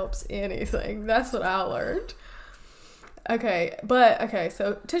 Vinegar helps anything. That's what I learned. Okay,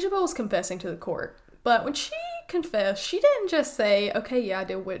 so Tituba was confessing to the court. But when she confessed, she didn't just say, okay, yeah, I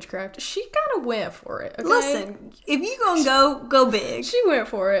did witchcraft. She kind of went for it, okay? Listen, if you gonna go big. She went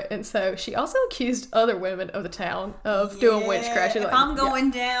for it, and so she also accused other women of the town of doing witchcraft. She's if I'm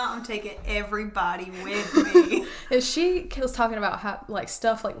going down, I'm taking everybody with me. And she was talking about how,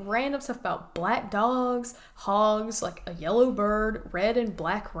 stuff, random stuff about black dogs, hogs, a yellow bird, red and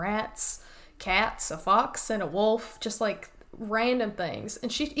black rats, cats, a fox, and a wolf, just random things.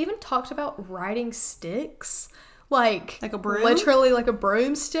 And she even talked about riding sticks, like a broom, literally like a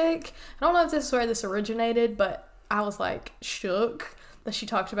broomstick. I don't know if this is where this originated, but I was shook that she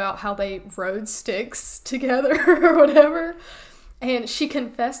talked about how they rode sticks together or whatever. And she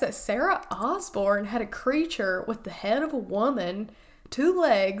confessed that Sarah Osborne had a creature with the head of a woman, 2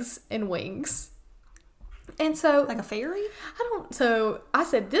 legs and wings. And so, like a fairy? So I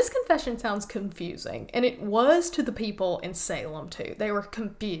said, this confession sounds confusing. And it was to the people in Salem, too. They were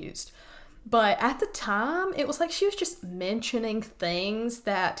confused. But at the time, it was she was just mentioning things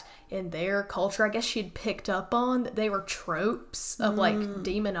that in their culture, I guess she'd picked up on, that they were tropes of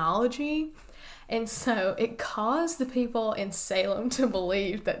demonology. And so it caused the people in Salem to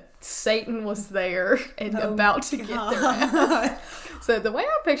believe that Satan was there and about to get their ass. So the way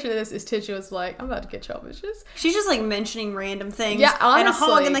I picture this is Tituba's I'm about to get y'all bitches. She's just mentioning random things. Yeah, honestly. And a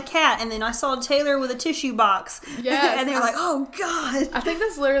hog and the cat. And then I saw Taylor with a tissue box. Yes. And they're oh God. I think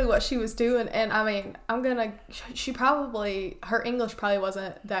that's literally what she was doing. And I mean, her English probably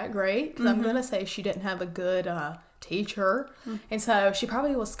wasn't that great. Because I'm going to say she didn't have a good teacher. And so she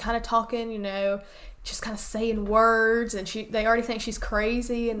probably was kind of talking, just kind of saying words, and they already think she's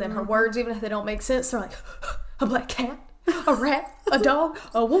crazy, and then her words, even if they don't make sense, they're like, a black cat, a rat, a dog,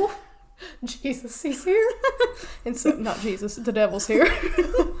 a wolf. Jesus, he's here. And so, not Jesus, the devil's here.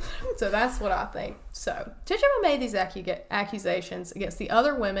 So that's what I think. So Tituba made these accusations against the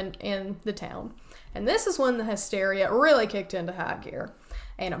other women in the town. And this is when the hysteria really kicked into high gear.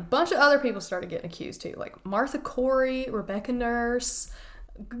 And a bunch of other people started getting accused too, like Martha Corey, Rebecca Nurse,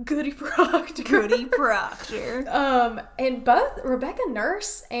 Goody Proctor. And both Rebecca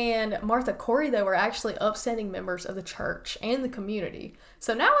Nurse and Martha Corey, though, were actually upstanding members of the church and the community.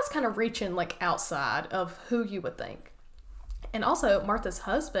 So now it's kind of reaching like outside of who you would think. And also Martha's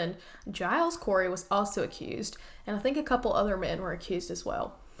husband, Giles Corey, was also accused. And I think a couple other men were accused as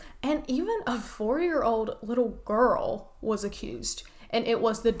well. And even a 4-year-old little girl was accused. And it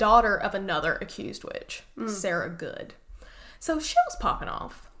was the daughter of another accused witch, Sarah Good. So she was popping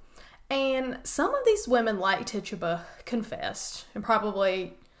off. And some of these women, like Tituba, confessed. And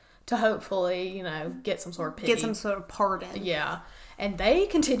probably to hopefully, get some sort of pity. Get some sort of pardon. Yeah. And they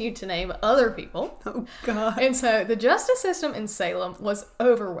continued to name other people. Oh, God. And so the justice system in Salem was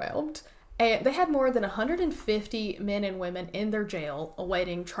overwhelmed. And they had more than 150 men and women in their jail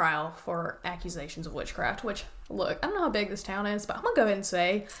awaiting trial for accusations of witchcraft, which, look, I don't know how big this town is, but I'm going to go ahead and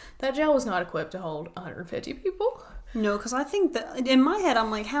say that jail was not equipped to hold 150 people. No, because I think that, in my head, I'm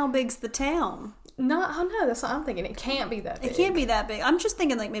like, how big's the town? No, that's what I'm thinking. It can't be that big. It can't be that big. I'm just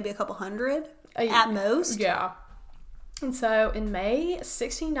thinking like maybe a couple hundred at most. Yeah. And so in May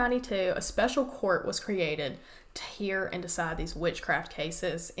 1692, a special court was created to hear and decide these witchcraft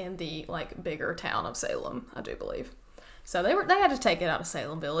cases in the bigger town of Salem, I do believe. So they had to take it out of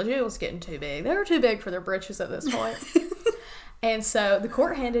Salem Village. It was getting too big. They were too big for their britches at this point. And so the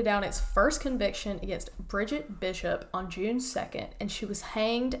court handed down its first conviction against Bridget Bishop on June 2nd, and she was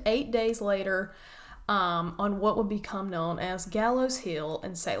hanged 8 days later on what would become known as Gallows Hill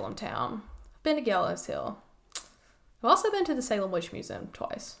in Salem town. I've been to Gallows Hill. I've also been to the Salem Witch Museum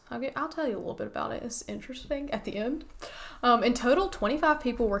twice. I'll tell you a little bit about it. It's interesting at the end. In total, 25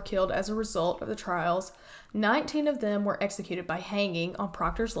 people were killed as a result of the trials. 19 of them were executed by hanging on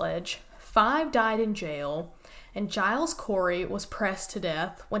Proctor's Ledge. 5 died in jail. And Giles Corey was pressed to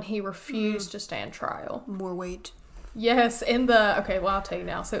death when he refused to stand trial. More weight. Yes, I'll tell you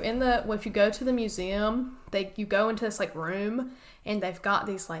now. So if you go to the museum, you go into this room, and they've got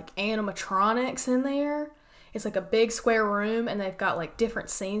these animatronics in there. It's a big square room, and they've got different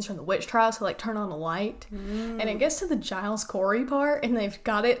scenes from the witch trial. So turn on a light, and it gets to the Giles Corey part, and they've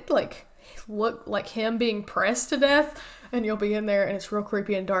got it look like him being pressed to death, and you'll be in there, and it's real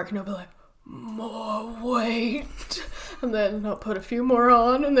creepy and dark, and you'll be like, more weight, and then I'll put a few more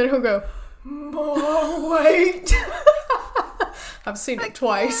on, and then he'll go, more weight. I've seen it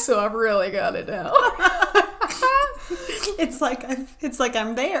twice, so I've really got it down. It's like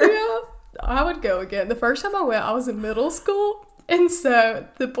I'm there. Yeah, I would go again. The first time I went, I was in middle school, and so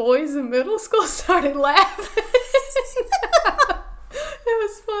the boys in middle school started laughing. It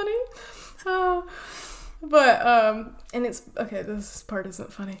was funny. And it's, okay, this part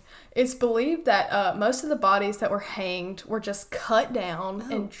isn't funny. It's believed that most of the bodies that were hanged were just cut down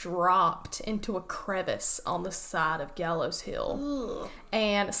and dropped into a crevice on the side of Gallows Hill. Ugh.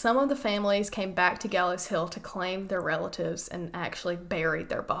 And some of the families came back to Gallows Hill to claim their relatives and actually buried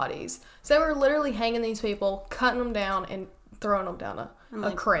their bodies. So they were literally hanging these people, cutting them down, and throwing them down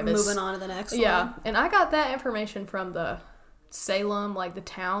a crevice. Moving on to the next one. Yeah, and I got that information from the Salem, the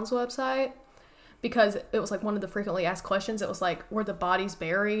town's website. Because it was one of the frequently asked questions. It was were the bodies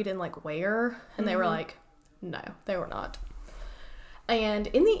buried and where? And they were like, no, they were not. And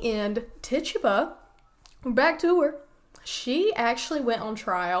in the end, Tituba, back to her, she actually went on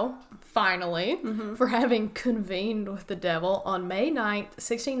trial, finally, for having convened with the devil on May 9th,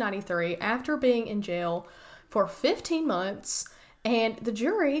 1693, after being in jail for 15 months. And the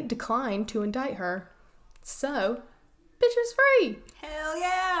jury declined to indict her. So, bitch is free. Hell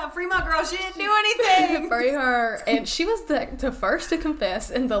yeah. Free my girl. She didn't do anything. Free her. And she was the first to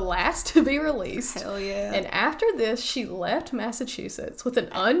confess and the last to be released. Hell yeah. And after this, she left Massachusetts with an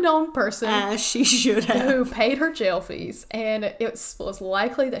unknown person. As she should have. Who paid her jail fees. And it was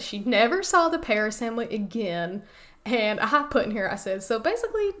likely that she never saw the Paris family again. And I put in here, I said, so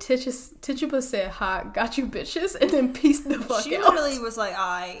basically Tituba said, hi, got you bitches, and then pieced the fuck out. She literally was like,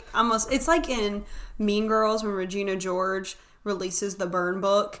 it's like in Mean Girls when Regina George releases the burn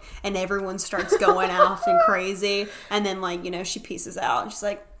book and everyone starts going off and crazy, and then she pieces out and she's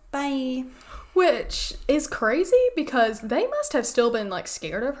like, bye. Which is crazy because they must have still been like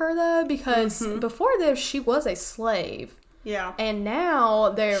scared of her though, because before this she was a slave. Yeah. And now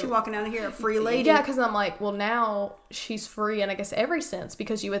they're... She's walking out of here a free lady. Yeah, because I'm like, well, now she's free in, I guess, every sense.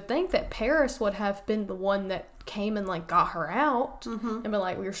 Because you would think that Paris would have been the one that came and, like, got her out. And been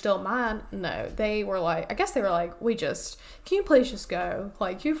like, well, you're still mine. No, they were like... I guess they were like, can you please just go?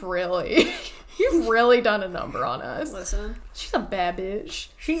 Like, you've really done a number on us. Listen. She's a bad bitch.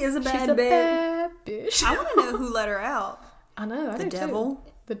 She is a bad She's a bad bitch. I want to know who let her out. I know, I do devil. too.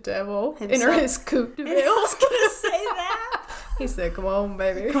 The devil. Himself. In her his coupe de I ville. was going to say that. He said, come on,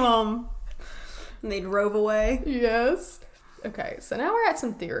 baby. Come on. And they drove away. Yes. Okay, so now we're at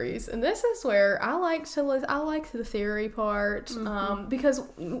some theories, and this is where I like the theory part, because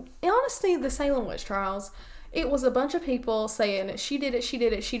honestly, the Salem witch trials, it was a bunch of people saying she did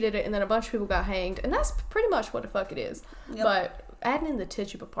it, and then a bunch of people got hanged, and that's pretty much what the fuck it is. Yep. But adding in the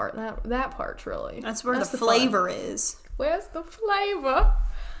Tituba part, that part's really That's where the fun. flavor is. Where's the flavor?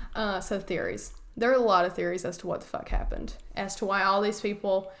 So theories. There are a lot of theories as to what the fuck happened, as to why all these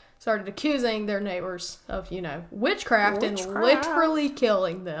people started accusing their neighbors of, witchcraft and literally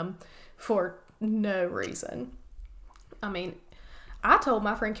killing them for no reason. I mean, I told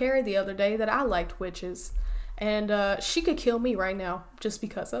my friend Carrie the other day that I liked witches, and she could kill me right now just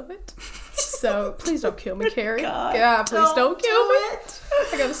because of it. So please don't kill me, Carrie. God, please don't kill me. it.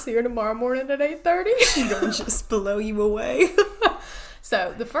 I gotta see her tomorrow morning at 8:30. She's going to just blow you away.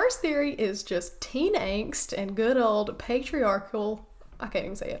 So the first theory is just teen angst and good old patriarchal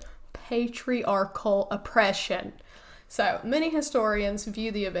oppression. So many historians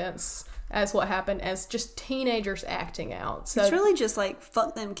view the events as what happened as just teenagers acting out. So it's really just like,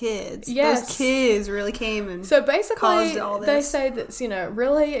 fuck them kids. Yes. Those kids really came and so basically caused all this. They say that's,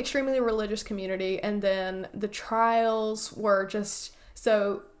 really extremely religious community, and then the trials were just,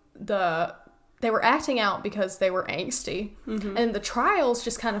 so they were acting out because they were angsty, and the trials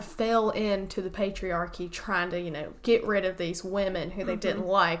just kind of fell into the patriarchy, trying to, get rid of these women who they didn't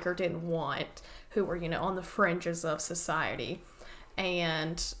like or didn't want, who were, on the fringes of society.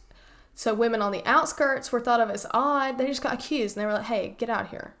 And so women on the outskirts were thought of as odd. They just got accused, and they were like, hey, get out of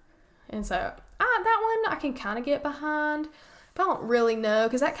here. And so that one I can kind of get behind. But I don't really know,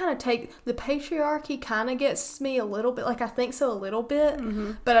 because that kind of the patriarchy kind of gets me a little bit, like I think so a little bit,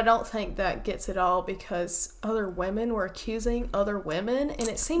 but I don't think that gets it all, because other women were accusing other women, and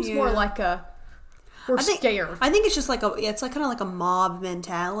it seems more like we're scared. I think it's just like it's like kind of like a mob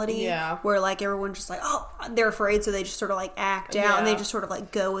mentality, where like everyone's just like, oh, they're afraid, so they just sort of like act out, and they just sort of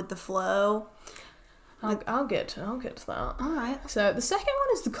like go with the flow. I'll get to that. All right. So the second one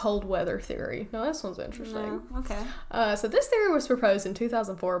is the cold weather theory. Now this one's interesting. Okay. So this theory was proposed in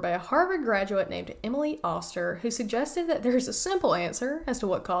 2004 by a Harvard graduate named Emily Oster, who suggested that there's a simple answer as to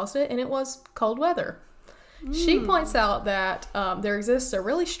what caused it, and it was cold weather. She points out that there exists a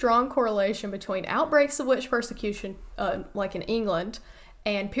really strong correlation between outbreaks of witch persecution, like in England,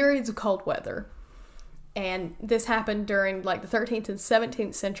 and periods of cold weather. And this happened during like the 13th and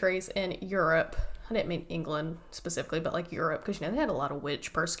 17th centuries in Europe. I didn't mean England specifically, but like Europe, because they had a lot of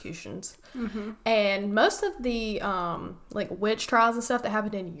witch persecutions. And most of the like witch trials and stuff that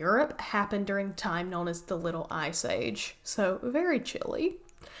happened in Europe happened during the time known as the Little Ice Age. So very chilly.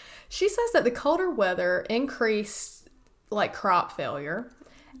 She says that the colder weather increased like crop failure,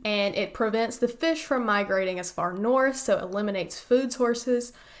 and it prevents the fish from migrating as far north, so it eliminates food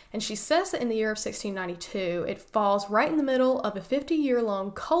sources. And she says that in the year of 1692, it falls right in the middle of a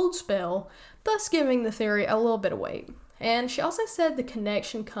 50-year-long cold spell, thus giving the theory a little bit of weight. And she also said the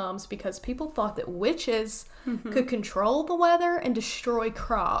connection comes because people thought that witches could control the weather and destroy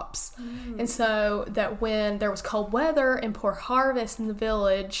crops. And so that when there was cold weather and poor harvest in the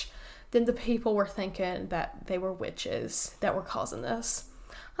village, then the people were thinking that they were witches that were causing this.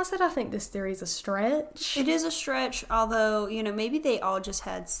 I said I think this theory is a stretch. It is a stretch, although, maybe they all just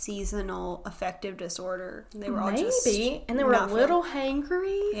had seasonal affective disorder. They were all just... Maybe, and they were a little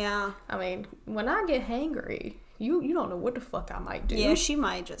hangry. Yeah. I mean, when I get hangry, you don't know what the fuck I might do. Yeah, she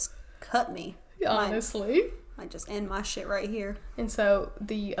might just cut me. Honestly. Might just end my shit right here. And so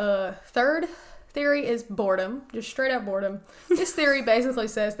the third theory is boredom, just straight up boredom. This theory basically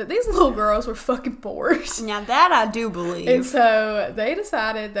says that these little girls were fucking bored. Now that I do believe. And so they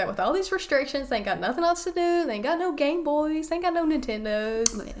decided that with all these restrictions, they ain't got nothing else to do. They ain't got no Game Boys. They ain't got no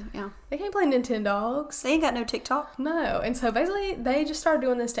Nintendos. Yeah. They can't play Nintendogs. They ain't got no TikTok. No. And so basically they just started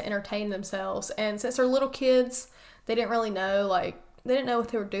doing this to entertain themselves. And since they're little kids, they didn't really know, they didn't know what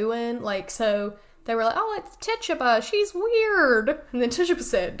they were doing. So they were like, oh, it's Tituba. She's weird. And then Tituba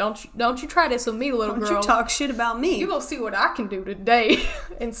said, don't you try this with me, little girl. Don't you talk shit about me. You're going to see what I can do today.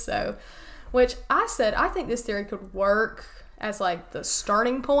 And so Which I said, I think this theory could work as like the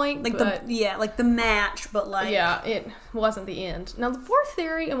starting point. Like but like the match, but like yeah, it wasn't the end. Now the fourth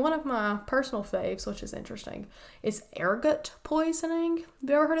theory, and one of my personal faves, which is interesting, is ergot poisoning. Have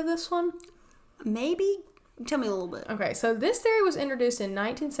you ever heard of this one? maybe. Tell me a little bit. Okay, so this theory was introduced in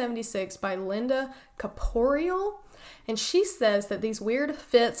 1976 by Linda Caporial, and she says that these weird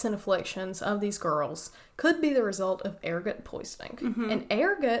fits and afflictions of these girls could be the result of ergot poisoning. And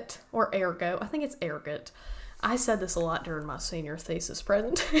ergot, or ergo, I think it's ergot. I said this a lot during my senior thesis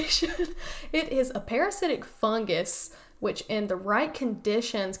presentation. It is a parasitic fungus which in the right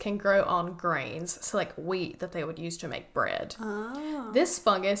conditions can grow on grains, so like wheat that they would use to make bread. This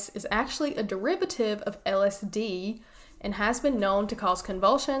fungus is actually a derivative of LSD and has been known to cause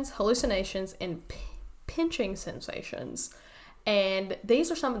convulsions, hallucinations, and pinching sensations. And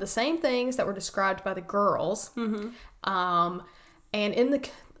these are some of the same things that were described by the girls. And in the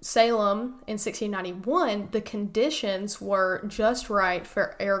Salem in 1691, the conditions were just right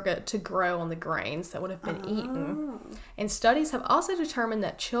for ergot to grow on the grains that would have been eaten. And studies have also determined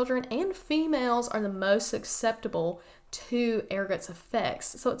that children and females are the most susceptible to ergot's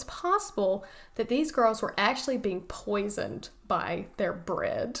effects. So it's possible that these girls were actually being poisoned by their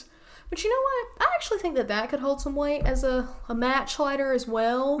bread. But you know what? I actually think that that could hold some weight as a match lighter as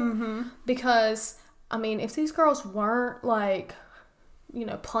well. Because, I mean, if these girls weren't like, you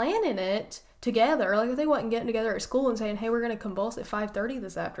know, planning it together, like if they wasn't getting together at school and saying, hey, we're going to convulse at 5:30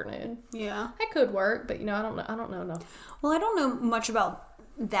 this afternoon. Yeah. That could work, but you know, I don't know enough. Well, I don't know much about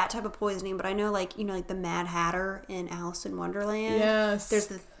that type of poisoning, but I know, like, you know, like the Mad Hatter in Alice in Wonderland. Yes. There's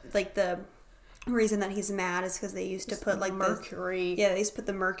the reason that he's mad is because they used to put like mercury. They used to put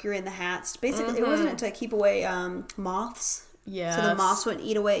the mercury in the hats. Basically, it wasn't to keep away moths. Yes. So the moths wouldn't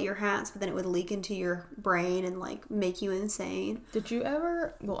eat away at your hats, but then it would leak into your brain and like make you insane. Did you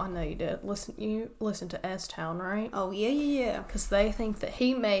ever? Well, I know you did. You listened to S-Town, right? Oh yeah. Because they think that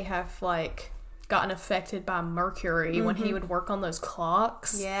he may have like gotten affected by mercury when he would work on those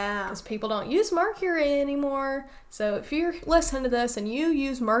clocks. Yeah. Because people don't use mercury anymore. So if you're listening to this and you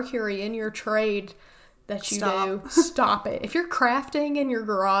use mercury in your trade that you do, stop it. If you're crafting in your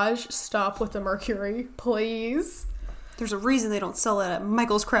garage, stop with the mercury, please. There's a reason they don't sell it at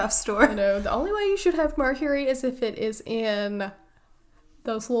Michael's craft store. You know, the only way you should have mercury is if it is in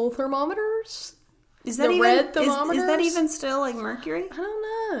those little thermometers. Is that red thermometers? Is that even still like mercury? I don't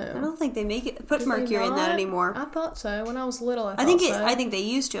know. I don't think they put mercury in that anymore. I thought so. When I was little, I think they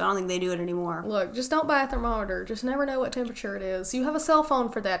used to. I don't think they do it anymore. Look, just don't buy a thermometer. Just never know what temperature it is. You have a cell phone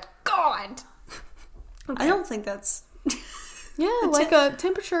for that. God! Okay. I don't think that's... Yeah, like a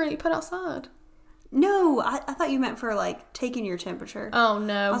temperature you put outside. No, I thought you meant for, like, taking your temperature. Oh,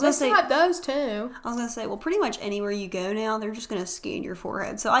 no. They got those, too. I was going to say, well, pretty much anywhere you go now, they're just going to scan your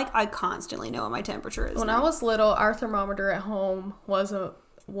forehead. So I constantly know what my temperature is. When I was little, our thermometer at home was a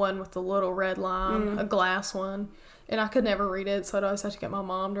one with the little red line, a glass one. And I could never read it, so I'd always have to get my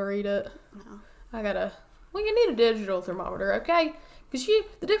mom to read it. No. Well, you need a digital thermometer, okay? Because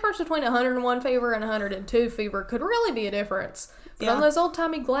the difference between 101 fever and 102 fever could really be a difference. But on those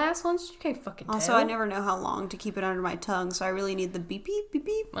old-timey glass ones, you can't fucking tell. Also, I never know how long to keep it under my tongue, so I really need the beep, beep, beep,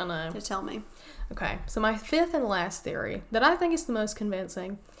 beep I know. to tell me. Okay, so my fifth and last theory that I think is the most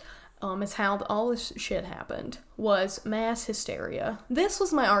convincing is how all this shit happened was mass hysteria. This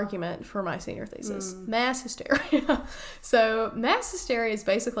was my argument for my senior thesis. Mass hysteria. So mass hysteria is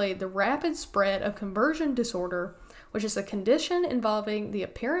basically the rapid spread of conversion disorder, which is a condition involving the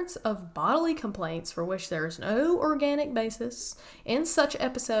appearance of bodily complaints for which there is no organic basis. In such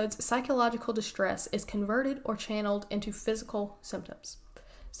episodes, psychological distress is converted or channeled into physical symptoms.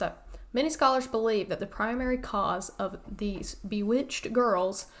 So, many scholars believe that the primary cause of these bewitched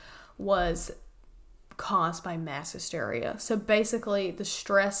girls was caused by mass hysteria. So basically, the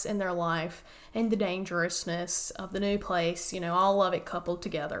stress in their life and the dangerousness of the new place, all of it coupled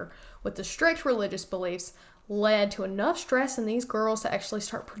together with the strict religious beliefs led to enough stress in these girls to actually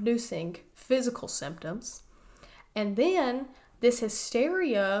start producing physical symptoms. And then this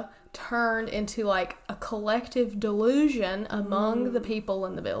hysteria turned into like a collective delusion among the people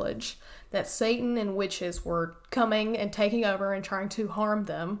in the village that Satan and witches were coming and taking over and trying to harm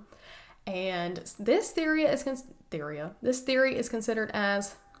them. And this theory is considered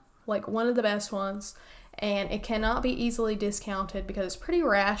as like one of the best ones, and it cannot be easily discounted because it's pretty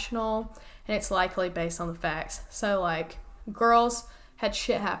rational and it's likely based on the facts. So like girls had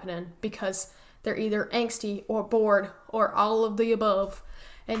shit happening because they're either angsty or bored or all of the above,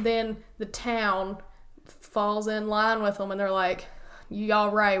 and then the town falls in line with them and they're like,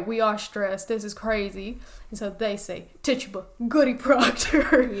 y'all right, we are stressed. This is crazy. And so they say, Tituba, Goody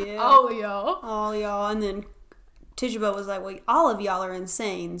Proctor. Yeah. All of y'all. All y'all. And then Tituba was like, well, all of y'all are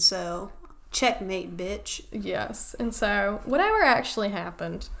insane, so checkmate, bitch. Yes. And so whatever actually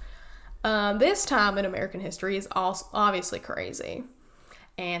happened, this time in American history is also obviously crazy.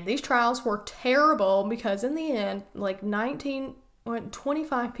 And these trials were terrible because in the end, like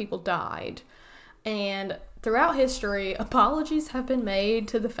 25 people died. And throughout history, apologies have been made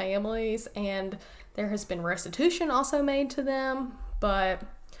to the families, and there has been restitution also made to them. But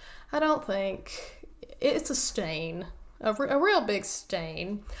I don't think it's a stain, a real big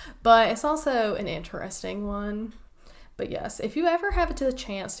stain. But it's also an interesting one. But yes, if you ever have the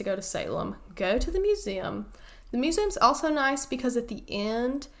chance to go to Salem, go to the museum. The museum's also nice because at the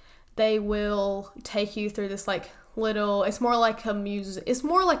end, they will take you through this like little, it's more like a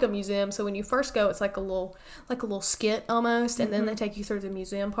museum. So when you first go, it's like a little skit almost, and then they take you through the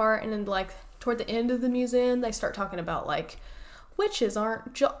museum part, and then like toward the end of the museum, they start talking about like witches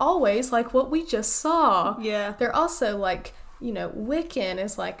aren't always like what we just saw. Yeah. They're also like, you know, Wiccan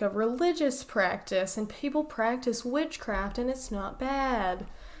is like a religious practice, and people practice witchcraft, and it's not bad.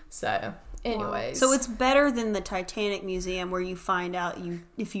 So, anyways. So it's better than the Titanic Museum where you find out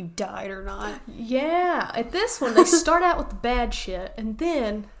if you died or not. Yeah. At this one, they start out with the bad shit, and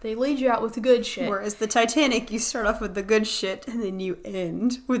then they lead you out with the good shit. Whereas the Titanic, you start off with the good shit, and then you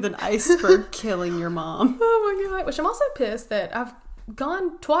end with an iceberg killing your mom. Oh my god. Which I'm also pissed that I've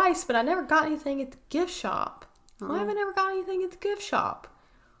gone twice, but I never got anything at the gift shop. Why have I never got anything at the gift shop?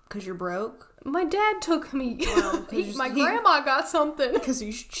 Because you're broke? My dad took me. Well, my grandma got something. Because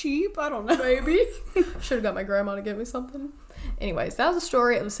he's cheap? I don't know. Maybe. Should have got my grandma to give me something. Anyways, that was the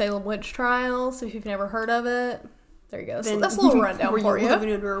story of the Salem witch trials. If you've never heard of it, there you go. So that's a little rundown for you.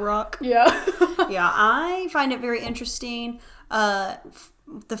 Living under a rock? Yeah. Yeah, I find it very interesting.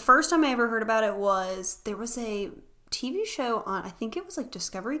 The first time I ever heard about it there was a TV show on, I think it was like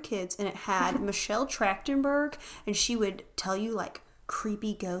Discovery Kids, and it had Michelle Trachtenberg, and she would tell you like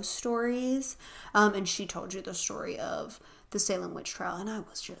creepy ghost stories, and she told you the story of the Salem witch trial, and I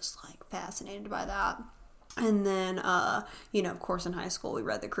was just like fascinated by that. And then of course in high school we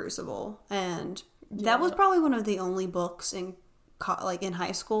read The Crucible, and that was probably one of the only books in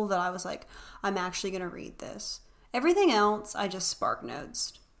high school that I was like, I'm actually gonna read this. Everything else I just spark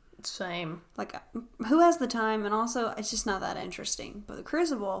notes. Same. Like, who has the time? And also, it's just not that interesting. But The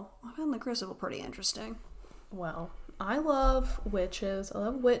Crucible, I found The Crucible pretty interesting. Well, I love witches. I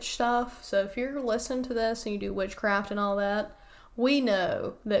love witch stuff. So if you're listening to this and you do witchcraft and all that, we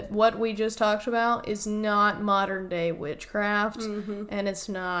know that what we just talked about is not modern day witchcraft, and it's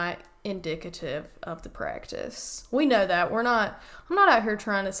not indicative of the practice. We know that. I'm not out here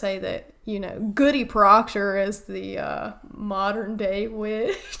trying to say that, Goody Proctor is the modern day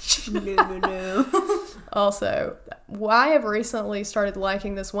witch. No. Also, I have recently started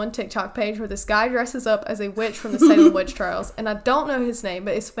liking this one TikTok page where this guy dresses up as a witch from the Salem witch trials, and I don't know his name,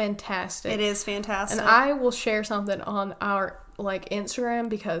 but it's fantastic. It is fantastic. And I will share something on our Instagram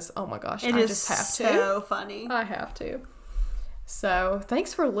because, oh my gosh, I just have to. It is so funny. I have to. So,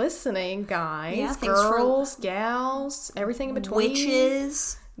 thanks for listening, guys. Yeah, girls, gals, everything in between.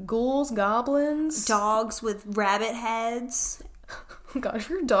 Witches. Ghouls, goblins. Dogs with rabbit heads. Gosh, if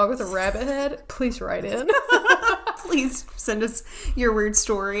you're a dog with a rabbit head, please write in. Please send us your weird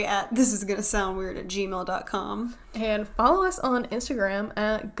story at thisisgonnasoundweird@gmail.com. And follow us on Instagram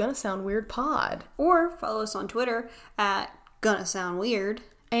at GonnaSoundWeirdPod. Or follow us on Twitter at GonnaSoundWeird.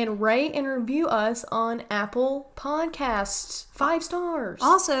 And rate and review us on Apple Podcasts. 5 stars.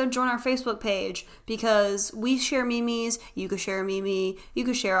 Also, join our Facebook page because we share memes. You could share a meme. You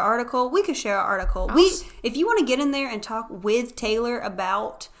could share an article. We could share an article. If you want to get in there and talk with Taylor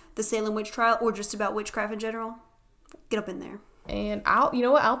about the Salem witch trial or just about witchcraft in general, get up in there. And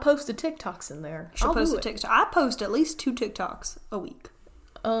I'll post the TikToks in there. She'll post a TikTok. I post at least 2 TikToks a week.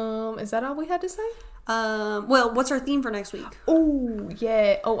 Is that all we had to say? Well, what's our theme for next week? Oh,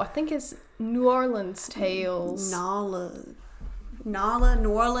 yeah. Oh, I think it's New Orleans Tales. Nala, New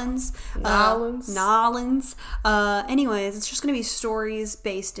Orleans. Nolans. Anyways, it's just going to be stories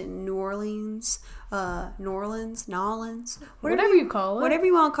based in New Orleans. Nolans. Whatever you call it. Whatever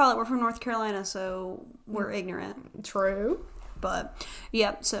you want to call it. We're from North Carolina, so we're ignorant. True. But,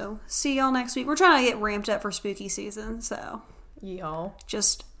 yeah, so see y'all next week. We're trying to get ramped up for spooky season, so y'all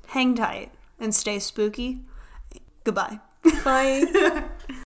just hang tight and stay spooky. Goodbye. Bye.